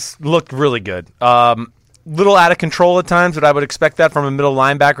Reddick, he's looked really good. Little out of control at times, but I would expect that from a middle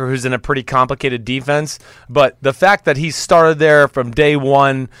linebacker who's in a pretty complicated defense. But the fact that he started there from day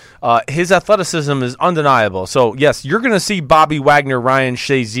one, his athleticism is undeniable. So, yes, you're going to see Bobby Wagner, Ryan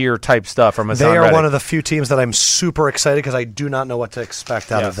Shazier type stuff from Hassan Reddick. They are one of the few teams that I'm super excited because I do not know what to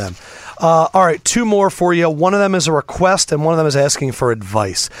expect out of them. All right, 2 more for you. One of them is a request, and one of them is asking for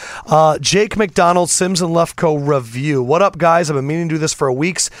advice. Jake McDonald, Sims and Lefkoe review. What up, guys? I've been meaning to do this for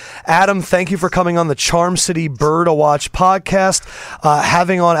weeks. Adam, thank you for coming on the Charm City Bird-A-Watch podcast.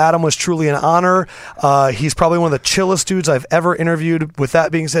 Having on Adam was truly an honor. He's probably one of the chillest dudes I've ever interviewed. With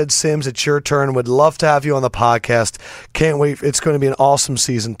that being said, Sims, it's your turn. Would love to have you on the podcast. Can't wait. It's going to be an awesome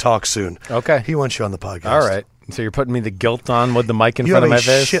season. Talk soon. Okay. He wants you on the podcast. All right. So you're putting me the guilt on with the mic in front of my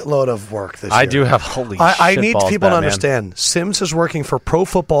face? You have a shitload of work this year. I do have holy shit I need balls, people to Batman. understand. Sims is working for Pro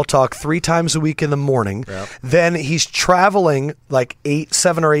Football Talk 3 times a week in the morning. Yep. Then he's traveling like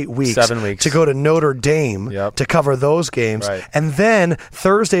 7 or 8 weeks. 7 weeks. To go to Notre Dame to cover those games. Right. And then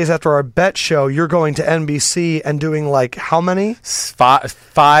Thursdays after our bet show, you're going to NBC and doing like how many?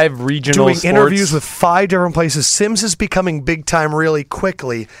 5 regional doing sports. Interviews with 5 different places. Sims is becoming big time really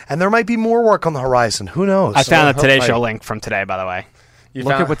quickly, and there might be more work on the horizon. Who knows? I found a Today Show link from today, by the way. Look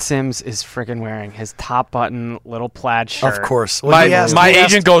found- at what Sims is freaking wearing. His top button, little plaid shirt. Of course. Well, My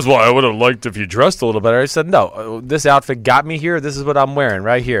agent goes, well, I would have liked if you dressed a little better. I said, no, this outfit got me here. This is what I'm wearing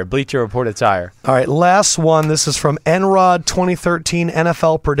right here. Bleacher Report attire. All right, last one. This is from Enrod 2013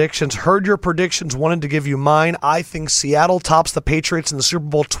 NFL predictions. Heard your predictions, wanted to give you mine. I think Seattle tops the Patriots in the Super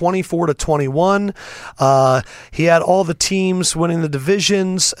Bowl 24-21. He had all the teams winning the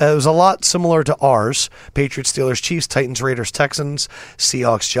divisions. It was a lot similar to ours. Patriots, Steelers, Chiefs, Titans, Raiders, Texans,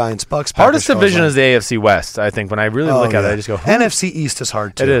 Seahawks, Giants, Bucks. Hardest division is the AFC West, I think. When I really look at it, I just go, NFC East is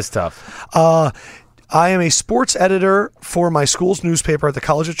hard, too. It is tough. I am a sports editor for my school's newspaper at the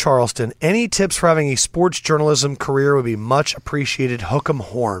College of Charleston. Any tips for having a sports journalism career would be much appreciated. Hook 'em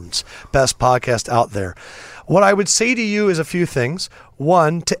horns. Best podcast out there. What I would say to you is a few things.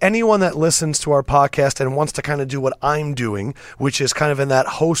 One, to anyone that listens to our podcast and wants to kind of do what I'm doing, which is kind of in that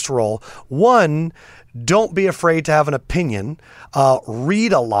host role. One, don't be afraid to have an opinion.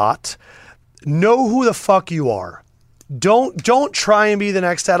 Read a lot. Know who the fuck you are. don't try and be the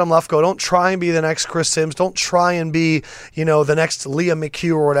next Adam Lefkoe. Don't try and be the next Chris Sims. Don't try and be, the next Leah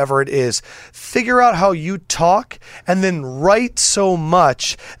McHugh or whatever it is. Figure out how you talk and then write so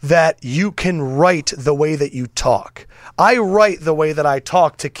much that you can write the way that you talk. I write the way that I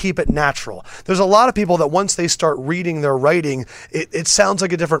talk to keep it natural. There's a lot of people that once they start reading their writing, it sounds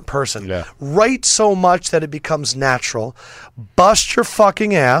like a different person. Yeah. Write so much that it becomes natural. Bust your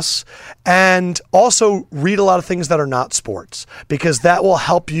fucking ass. And also read a lot of things that are not sports, because that will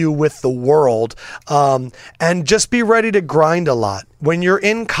help you with the world. And just be ready to grind a lot. When you're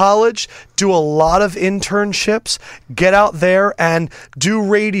in college, do a lot of internships. Get out there and do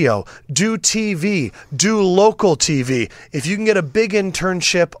radio, do TV, do local TV. If you can get a big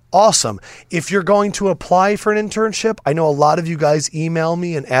internship, awesome. If you're going to apply for an internship, I know a lot of you guys email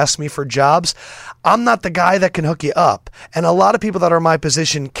me and ask me for jobs. I'm not the guy that can hook you up. And a lot of people that are in my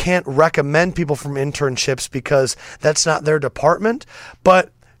position can't recommend people from internships because that's not their department.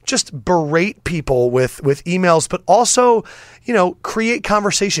 But just berate people with emails, but also, create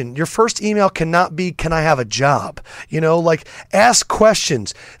conversation. Your first email cannot be, can I have a job? Ask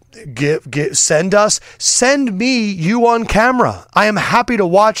questions. Send me you on camera. I am happy to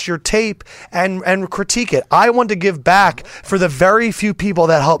watch your tape and critique it. I want to give back for the very few people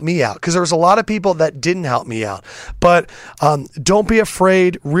that helped me out, because there was a lot of people that didn't help me out. But don't be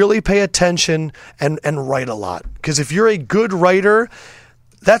afraid. Really pay attention and write a lot, because if you're a good writer,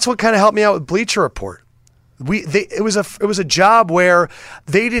 that's what kind of helped me out with Bleacher Report. It was a job where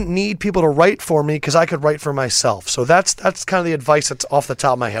they didn't need people to write for me because I could write for myself. So that's kind of the advice that's off the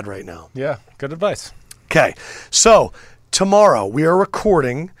top of my head right now. Yeah, good advice. Okay, so tomorrow we are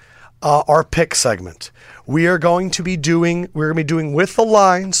recording our pick segment. We're going to be doing with the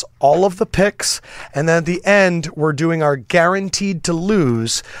lines all of the picks, and then at the end we're doing our guaranteed to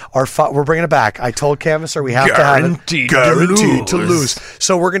lose. We're bringing it back. I told Canvasser we have to have it guaranteed to lose.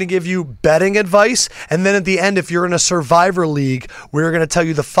 So we're going to give you betting advice, and then at the end, if you're in a Survivor League, we're going to tell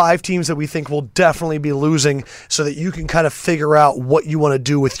you the 5 teams that we think will definitely be losing, so that you can kind of figure out what you want to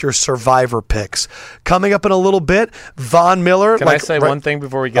do with your Survivor picks. Coming up in a little bit, Von Miller. Can I say one thing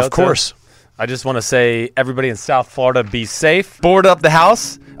before we go? Of course. I just want to say, everybody in South Florida, be safe. Board up the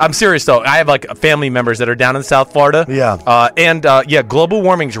house. I'm serious, though. I have, family members that are down in South Florida. Yeah. Global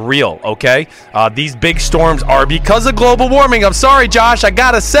warming's real, okay? These big storms are because of global warming. I'm sorry, Josh. I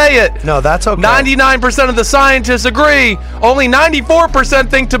got to say it. No, that's okay. 99% of the scientists agree. Only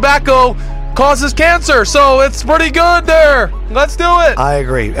 94% think tobacco causes cancer, so it's pretty good there. Let's do it. I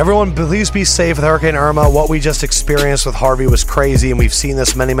agree. Everyone, please be safe with Hurricane Irma. What we just experienced with Harvey was crazy, and we've seen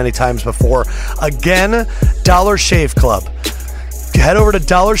this many, many times before. Again, Dollar Shave Club. Head over to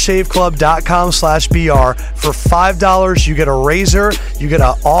dollarshaveclub.com/BR. For $5, you get a razor, you get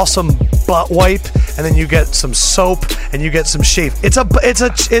an awesome butt wipe, and then you get some soap and you get some shave. It's a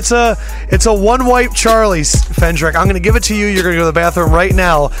one wipe Charlie's, Fendrick. I'm going to give it to you. You're going to go to the bathroom right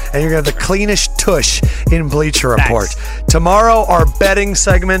now, and you're going to have the cleanest tush in Bleacher Report. Nice. Tomorrow, our betting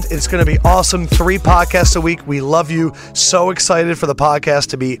segment. It's going to be awesome. 3 podcasts a week. We love you. So excited for the podcast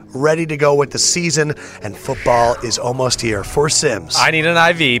to be ready to go with the season, and football is almost here. For Sims. I need an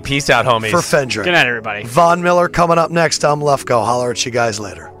IV. Peace out, homies. For Fendrick. Good night, everybody. Von Miller coming up next. I'm Lefkoe. Holler at you guys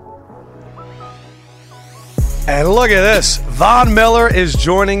later. And look at this. Von Miller is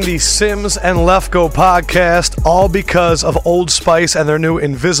joining the Sims and Lefkoe podcast, all because of Old Spice and their new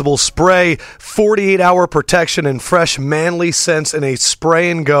Invisible Spray. 48-hour protection and fresh, manly scents in a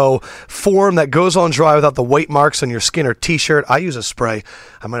spray-and-go form that goes on dry without the white marks on your skin or T-shirt. I use a spray.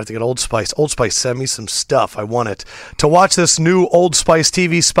 I might have to get Old Spice. Old Spice, send me some stuff. I want it. To watch this new Old Spice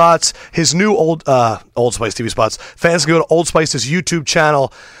TV spots, his new Old Spice TV spots, fans can go to Old Spice's YouTube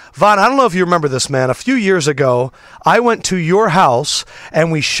channel. Von, I don't know if you remember this, man. A few years ago, I went to your house and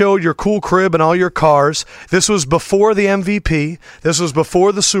we showed your cool crib and all your cars. This was before the MVP. This was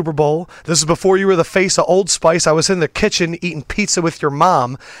before the Super Bowl. This is before you were the face of Old Spice. I was in the kitchen eating pizza with your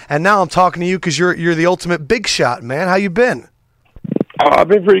mom, and now I'm talking to you because you're the ultimate big shot, man. How you been? I've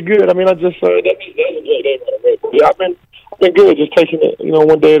been pretty good. I mean, I just that was a great day. Yeah, I've been good. Just taking it,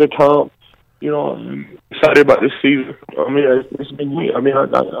 one day at a time. I'm excited about this season. I mean, it's been neat. I mean, I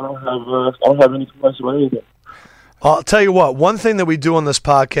don't have any complaints about anything. I'll tell you what. One thing that we do on this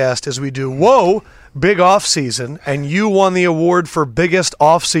podcast is we do big off season, and you won the award for biggest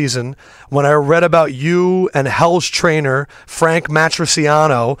off season when I read about you and Hell's trainer Frank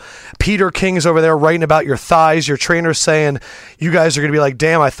Matriciano. Peter King's over there writing about your thighs. Your trainer's saying you guys are going to be like,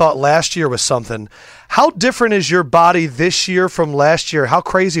 damn, I thought last year was something. How different is your body this year from last year? How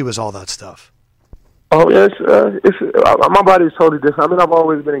crazy was all that stuff? Oh yeah, it's my body is totally different. I mean, I've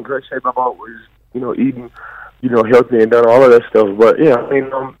always been in great shape. I've always, eaten healthy and done all of that stuff. But yeah, I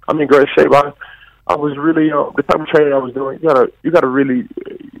mean, I'm in great shape. I was really the type of training I was doing. You gotta really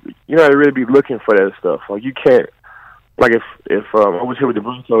be looking for that stuff. Like you can't. Like if I was here with the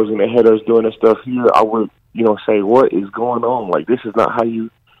Broncos and they had us doing that stuff here, I would say, what is going on? Like this is not how you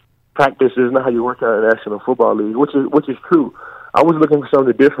practice. This is not how you work out in the National Football League, which is true. I was looking for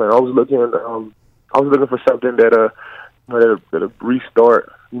something different. I was looking for something that'll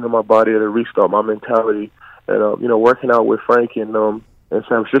restart my body, that'll restart my mentality. And working out with Frank in San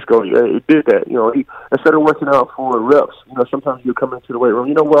Francisco, it did that. Instead of working out for reps, sometimes you come into the weight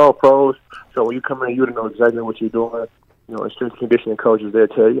room. We're all pros, so when you come in, you know exactly what you're doing. And strength conditioning coaches there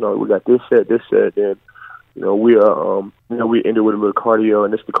tell you, we got this set, then, we ended with a little cardio,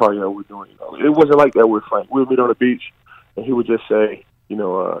 and this is the cardio we're doing. It wasn't like that with Frank. We would meet on the beach, and he would just say,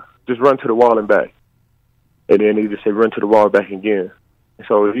 just run to the wall and back. And then he'd just say, run to the wall and back again. And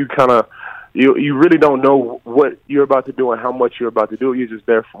so you kind of, you really don't know what you're about to do and how much you're about to do. You're just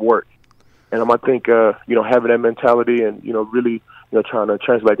there for work. And I think, having that mentality and, really, trying to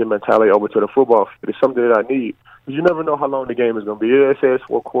translate the mentality over to the football field is something that I need. Because you never know how long the game is going to be. They say it's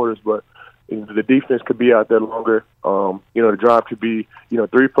 4 quarters, but the defense could be out there longer. The drive could be, 3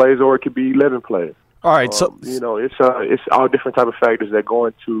 plays or it could be 11 plays. All right. It's all different type of factors that go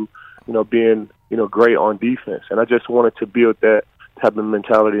into, being, great on defense. And I just wanted to build that type of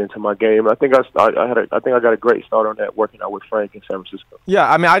mentality into my game. I think I got a great start on that working out with Frank in San Francisco. Yeah,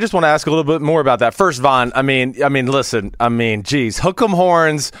 I mean, I just want to ask a little bit more about that. First, Von, geez, hook 'em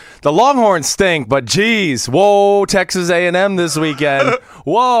horns. The Longhorns stink, but geez, whoa, Texas A&M this weekend.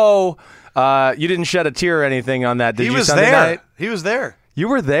 Whoa. You didn't shed a tear or anything on that, did you, Sunday night? He was there. You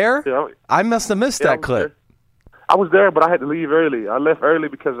were there? Yeah, I must have missed that clip. I was there, but I had to leave early. I left early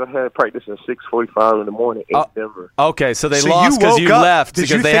because I had practice at 6:45 in the morning in Denver. Okay, so they lost because you left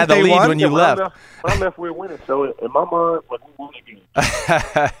because they had the lead when you left. When I left, we were winning. So in my mind, we won the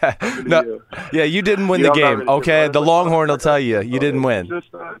game. Yeah, you didn't win the game. Okay, the Longhorn will tell you didn't win.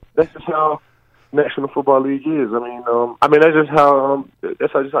 That's just how National Football League is. That's just how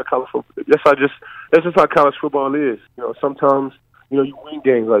college football. That's just how college football is. Sometimes. You win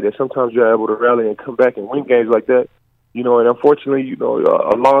games like that. Sometimes you're able to rally and come back and win games like that. And unfortunately, a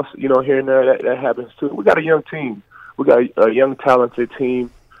loss, here and there, that happens too. We got a young team. We got a young, talented team.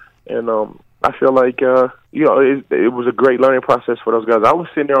 And I feel like, it was a great learning process for those guys. I was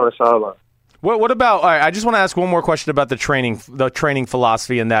sitting there on the sideline. What about? All right, I just want to ask one more question about the training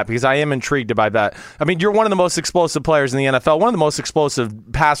philosophy in that, because I am intrigued by that. I mean, you're one of the most explosive players in the NFL, one of the most explosive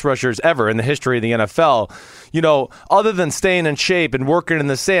pass rushers ever in the history of the NFL. Other than staying in shape and working in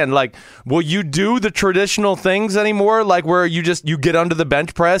the sand, like, will you do the traditional things anymore? Like where you get under the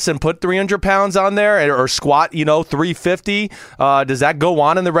bench press and put 300 pounds on there, or squat, 350? Does that go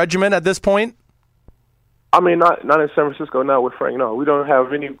on in the regiment at this point? I mean, not in San Francisco. Not with Frank. No, we don't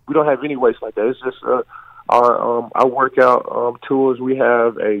have any weights like that. It's just our workout tools. We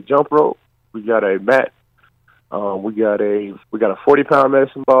have a jump rope. We got a mat. We got a 40-pound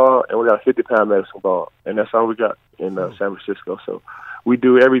medicine ball, and we got a 50-pound medicine ball, and that's all we got in San Francisco. So we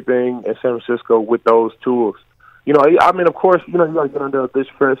do everything in San Francisco with those tools. Of course, you got to get under a bench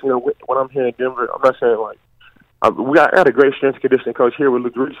press. When I'm here in Denver, I'm not saying like. I had a great strength conditioning coach here with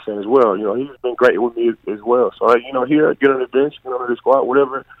Luke Richardson as well. He's been great with me as well. So, here, get on the bench, get on the squat,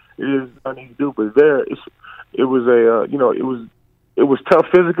 whatever it is I need to do. But there, it was tough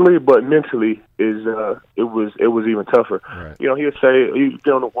physically, but mentally it was even tougher. Right. He'd say, you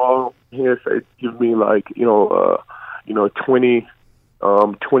get on the wall, he'd say, give me like, 20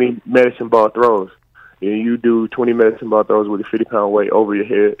 medicine ball throws. And you do 20 medicine ball throws with a 50-pound weight over your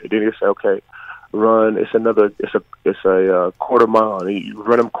head, and then you say, okay, run. It's a quarter mile. And you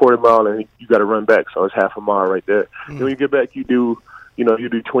run a quarter mile, and you got to run back. So it's half a mile right there. Mm-hmm. And when you get back, you do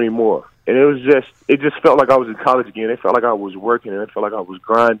 20 more. And it just felt like I was in college again. It felt like I was working, and it felt like I was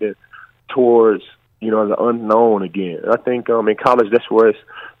grinding towards the unknown again. And I think in college that's where it's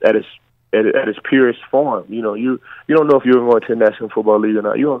at its purest form. You don't know if you're going to the National Football League or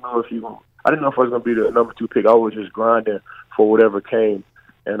not. You don't know if I didn't know if I was going to be the number 2 pick. I was just grinding for whatever came.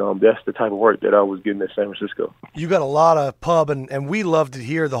 And that's the type of work that I was getting at San Francisco. You got a lot of pub, and we loved it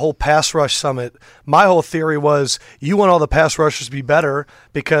here, the whole pass rush summit. My whole theory was you want all the pass rushers to be better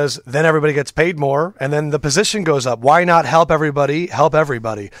because then everybody gets paid more, and then the position goes up. Why not help everybody? Help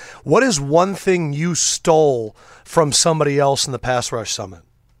everybody. What is one thing you stole from somebody else in the pass rush summit?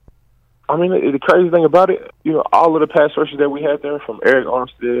 I mean, the crazy thing about it, all of the pass rushers that we had there, from Eric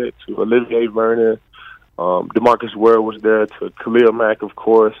Armstead to Olivier Vernon, DeMarcus Ware was there, to Khalil Mack, of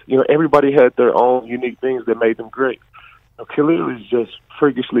course. Everybody had their own unique things that made them great. Khalil is just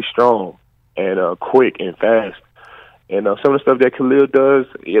freakishly strong. and quick and fast. And some of the stuff that Khalil does,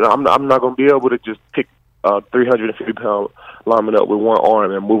 I'm not going to be able to just pick 350-pound lineman up with one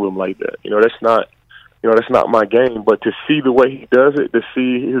arm and move him like that. That's not my game. But to see the way he does it, to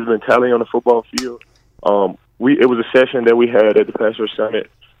see his mentality on the football field, it was a session that we had at the Pass Rush Summit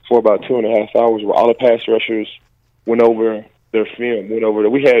for about 2.5 hours where all the pass rushers went over their film,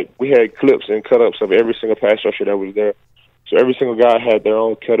 we had clips and cut-ups of every single pass rusher that was there. So every single guy had their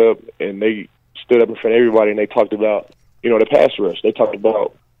own cut-up, and they stood up in front of everybody, and they talked about, the pass rush. They talked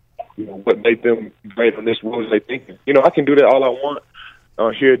about, what made them great on this. What was they thinking? I can do that all I want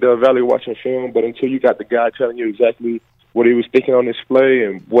here at Dove Valley watching film, but until you got the guy telling you exactly what he was thinking on this play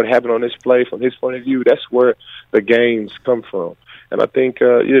and what happened on this play from his point of view, that's where the games come from. And I think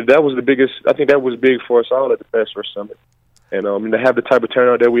that was the biggest. I think that was big for us all at the Pass Rush Summit. And to have the type of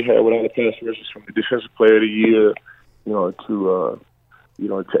turnout that we had with all the pass rushers, from the Defensive Player of the Year, to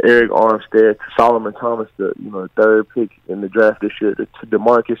Eric Armstead, to Solomon Thomas, the third pick in the draft this year, to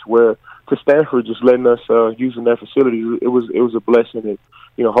DeMarcus Ware, to Stanford, just letting us using their facilities. It was a blessing,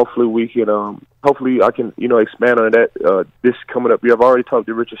 and hopefully we can, hopefully I can expand on that this coming up year. I've already talked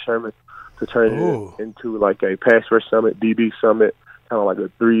to Richard Sherman to turn it into like a Pass Rush Summit, DB Summit, kind of like a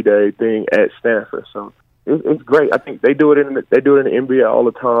 3-day thing at Stanford. So it's great. I think they do it in the NBA all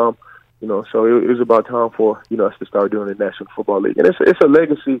the time. So it was about time for us to start doing the National Football League, and it's a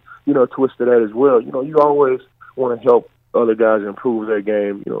legacy twist to that as well. You always want to help other guys improve their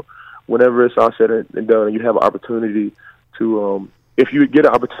game. Whenever it's all said and done, and you have an opportunity to, if you get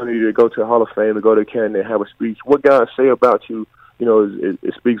an opportunity to go to the Hall of Fame, to go to Canada and have a speech, what guys say about you,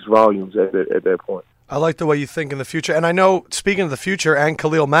 it speaks volumes at that point. I like the way you think in the future. And I know, speaking of the future, and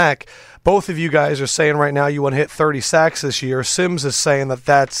Khalil Mack, both of you guys are saying right now you want to hit 30 sacks this year. Sims is saying that's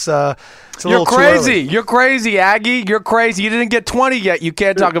it's a little too early. You're crazy, Aggie. You're crazy. You didn't get 20 yet. You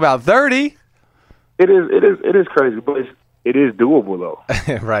can't talk about 30. It is crazy, but it is doable, though.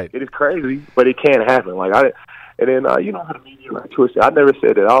 Right. It is crazy, but it can happen. How the media twisted. I never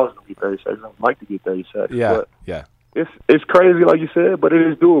said that I was going to get 30 sacks. I'd like to get 30 sacks. Yeah, yeah. It's crazy, like you said, but it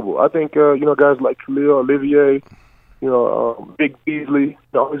is doable. I think guys like Khalil, Olivier, Big Beasley,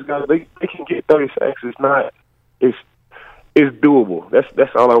 all these guys, they can get 30 sacks. It's doable.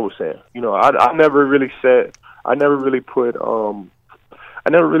 That's all I was saying. I never really put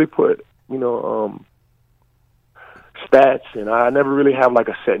stats, and I never really have like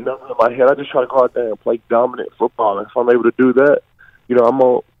a set number in my head. I just try to go out there and play dominant football, and if I'm able to do that,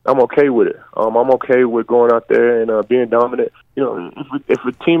 I'm okay with it. I'm okay with going out there and being dominant. If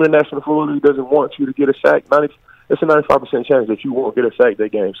a team in the National Football League doesn't want you to get a sack, it's a 95% chance that you won't get a sack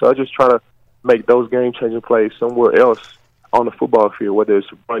that game. So I just try to make those game-changing plays somewhere else on the football field, whether it's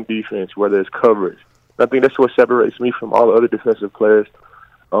run defense, whether it's coverage. I think that's what separates me from all the other defensive players,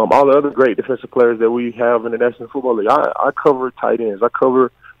 all the other great defensive players that we have in the National Football League. I cover tight ends. I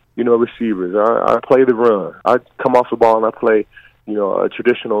cover, receivers. I play the run. I come off the ball and I play a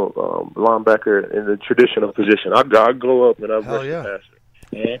traditional linebacker in the traditional position. I go up and I rush the passer.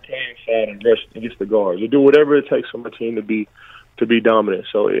 And I play inside and rush against the guards. I do whatever it takes for my team to be dominant.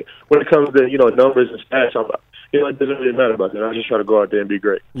 So when it comes to numbers and stats, it doesn't really matter about that. I just try to go out there and be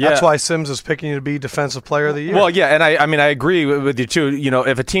great. Yeah. That's why Sims is picking you to be Defensive Player of the Year. Well, yeah, and I agree with you too.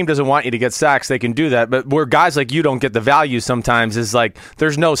 If a team doesn't want you to get sacks, they can do that. But where guys like you don't get the value sometimes is like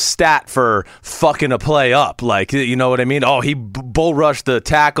there's no stat for fucking a play up. Like, you know what I mean? Oh, he bull rushed the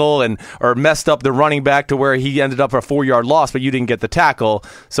tackle or messed up the running back to where he ended up for a 4-yard loss, but you didn't get the tackle.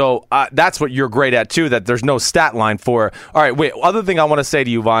 So that's what you're great at too. That there's no stat line for. All right, wait. Other thing I want to say to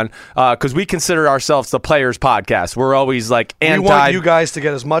you, Vaughn, because we consider ourselves the Players Podcast. We're always like anti. We want you guys to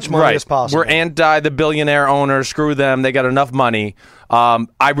get as much money as possible. We're anti the billionaire owners. Screw them. They got enough money.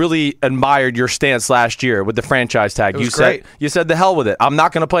 I really admired your stance last year with the franchise tag. You said the hell with it. I'm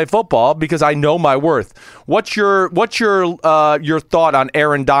not going to play football because I know my worth. What's your thought on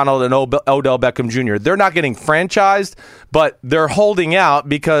Aaron Donald and Odell Beckham Jr.? They're not getting franchised, but they're holding out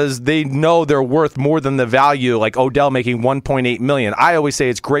because they know they're worth more than the value. Like Odell making $1.8 million. I always say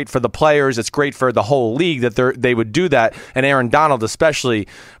it's great for the players. It's great for the whole league that they would do that, and Aaron Donald especially.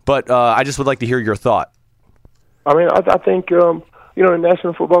 But I just would like to hear your thought. I mean, I think. In the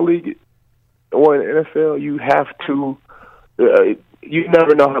National Football League or in the NFL, you have to you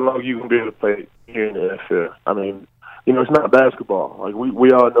never know how long you're going to be able to play here in the NFL. I mean, it's not basketball. Like,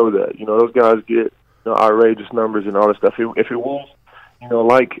 we all know that. Those guys get outrageous numbers and all that stuff. If it was,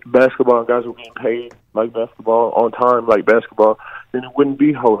 like basketball, guys were getting paid like basketball on time like basketball, then it wouldn't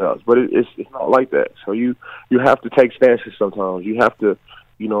be holdouts. But it's not like that. So you have to take stances sometimes. You have to,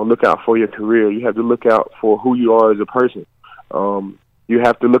 look out for your career. You have to look out for who you are as a person. you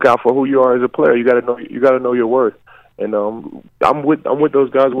have to look out for who you are as a player. You got to know your worth. And I'm with those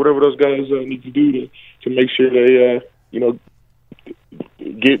guys. Whatever those guys need to do to make sure they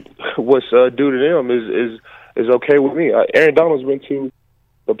get what's due to them is okay with me. Aaron Donald's been to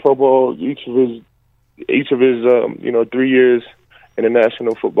the Pro Bowl each of his 3 years in the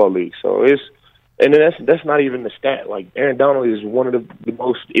National Football League. So that's not even the stat. Like, Aaron Donald is one of the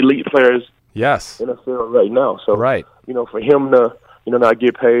most elite players in the NFL right now. So for him to not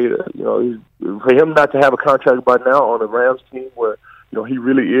get paid, for him not to have a contract by now on the Rams team where he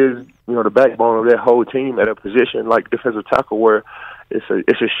really is the backbone of that whole team at a position like defensive tackle where it's a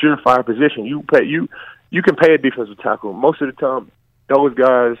surefire position. You can pay a defensive tackle most of the time. Those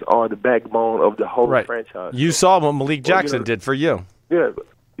guys are the backbone of the whole franchise. You saw what Malik Jackson did for you. Yeah.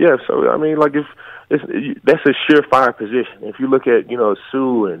 So I mean, like, that's a surefire position. If you look at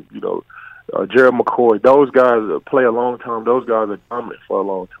Sue and Gerald McCoy, those guys play a long time. Those guys are dominant for a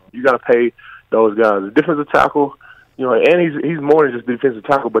long time. You got to pay those guys. The defensive tackle, and he's more than just defensive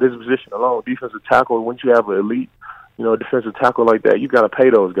tackle, but his position alone, defensive tackle. Once you have an elite, defensive tackle like that, you got to pay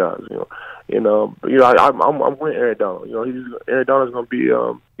those guys. I'm with Aaron Donald. Aaron Donald's going to be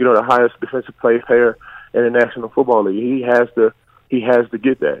the highest defensive player in the National Football League. He has to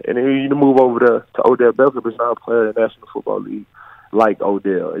get that. And then you move over to Odell Beckham, is not a player in the National Football League like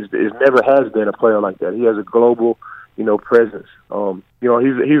Odell. It never has been a player like that. He has a global, presence. He's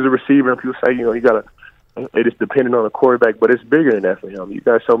a receiver, and people say, you got to. It is dependent on the quarterback, but it's bigger than that for him. You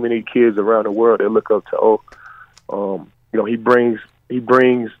got so many kids around the world that look up to. He brings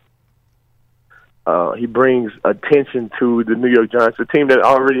attention to the New York Giants, a team that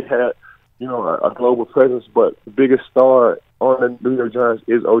already had, a global presence. But the biggest star on the New York Giants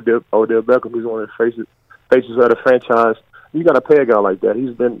is Odell Beckham. He's one of the faces of the franchise. You got to pay a guy like that.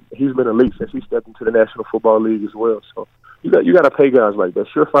 He's been elite since he stepped into the National Football League as well. So you got to pay guys like that.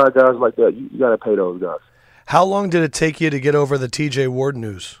 Surefire guys like that. You got to pay those guys. How long did it take you to get over the T.J. Ward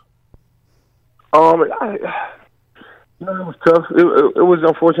news? It was tough. It was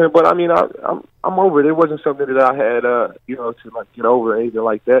unfortunate, but I mean, I'm over it. It wasn't something that I had, to like get over or anything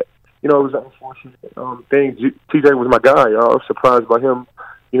like that. It was an unfortunate thing. TJ was my guy. I was surprised by him,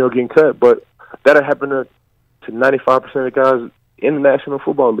 getting cut, but that happened to 95% of the guys in the National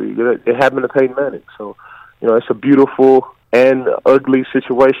Football League. It happened to Peyton Manning. So, it's a beautiful and ugly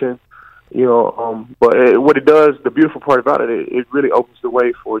situation. But what it does, the beautiful part about it really opens the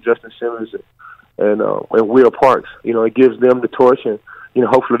way for Justin Simmons and Will Parks. It gives them the torch, and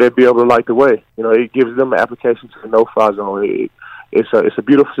hopefully they'll be able to light the way. It gives them an application to the no-fly zone. It's a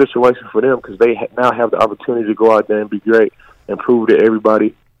beautiful situation for them because they now have the opportunity to go out there and be great and prove to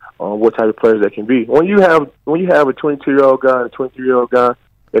everybody what type of players they can be. When you have a 22-year-old guy and a 23-year-old guy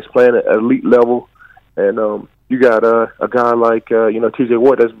that's playing at elite level, and you got a guy like T.J.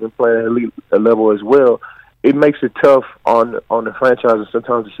 Watt that's been playing at elite level as well, it makes it tough on the franchise, and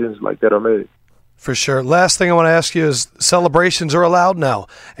sometimes decisions like that are made. For sure. Last thing I want to ask you is celebrations are allowed now,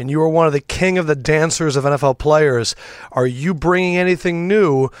 and you are one of the king of the dancers of NFL players. Are you bringing anything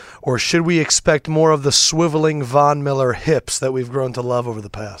new, or should we expect more of the swiveling Von Miller hips that we've grown to love over the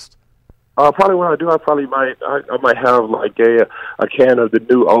past? Probably when I do, I might have like a can of the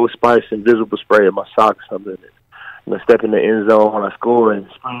new Old Spice Invisible Spray in my socks or something. Step in the end zone when I score and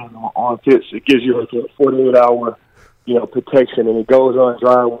spray on my armpits. It gives you like a 48-hour protection, and it goes on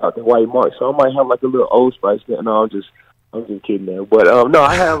dry without the white mark. So I might have like a little Old Spice there. No, I'm just kidding there. But no,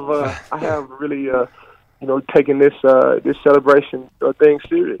 I have really taken this celebration thing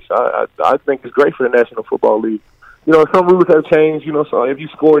serious. I think it's great for the National Football League. Some rules have changed. So if you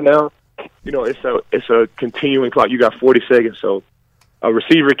score now, it's a continuing clock. You got 40 seconds, so a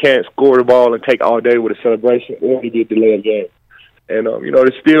receiver can't score the ball and take all day with a celebration, or he did delay a game. And,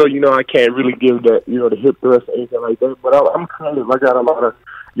 it's still, I can't really give the hip thrust or anything like that. But I'm kind of, I got a lot of,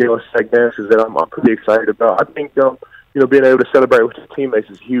 sack dances that I'm pretty excited about. I think, being able to celebrate with your teammates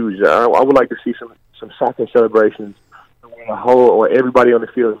is huge. I would like to see some soccer celebrations where everybody on the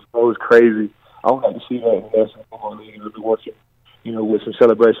field goes crazy. I would like to see that in the National Football League and be watching, with some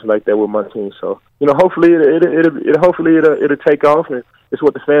celebrations like that with my team. So, hopefully it'll take off, and it's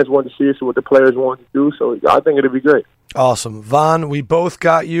what the fans want to see. It's what the players want to do. So I think it'll be great. Awesome. Von, we both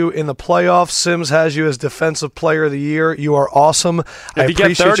got you in the playoffs. Sims has you as Defensive Player of the Year. You are awesome. If you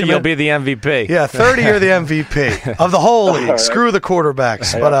get 30, you'll be the MVP. Yeah, 30, you're the MVP of the whole league. Screw the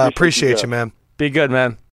quarterbacks. But I appreciate you, man. Be good, man.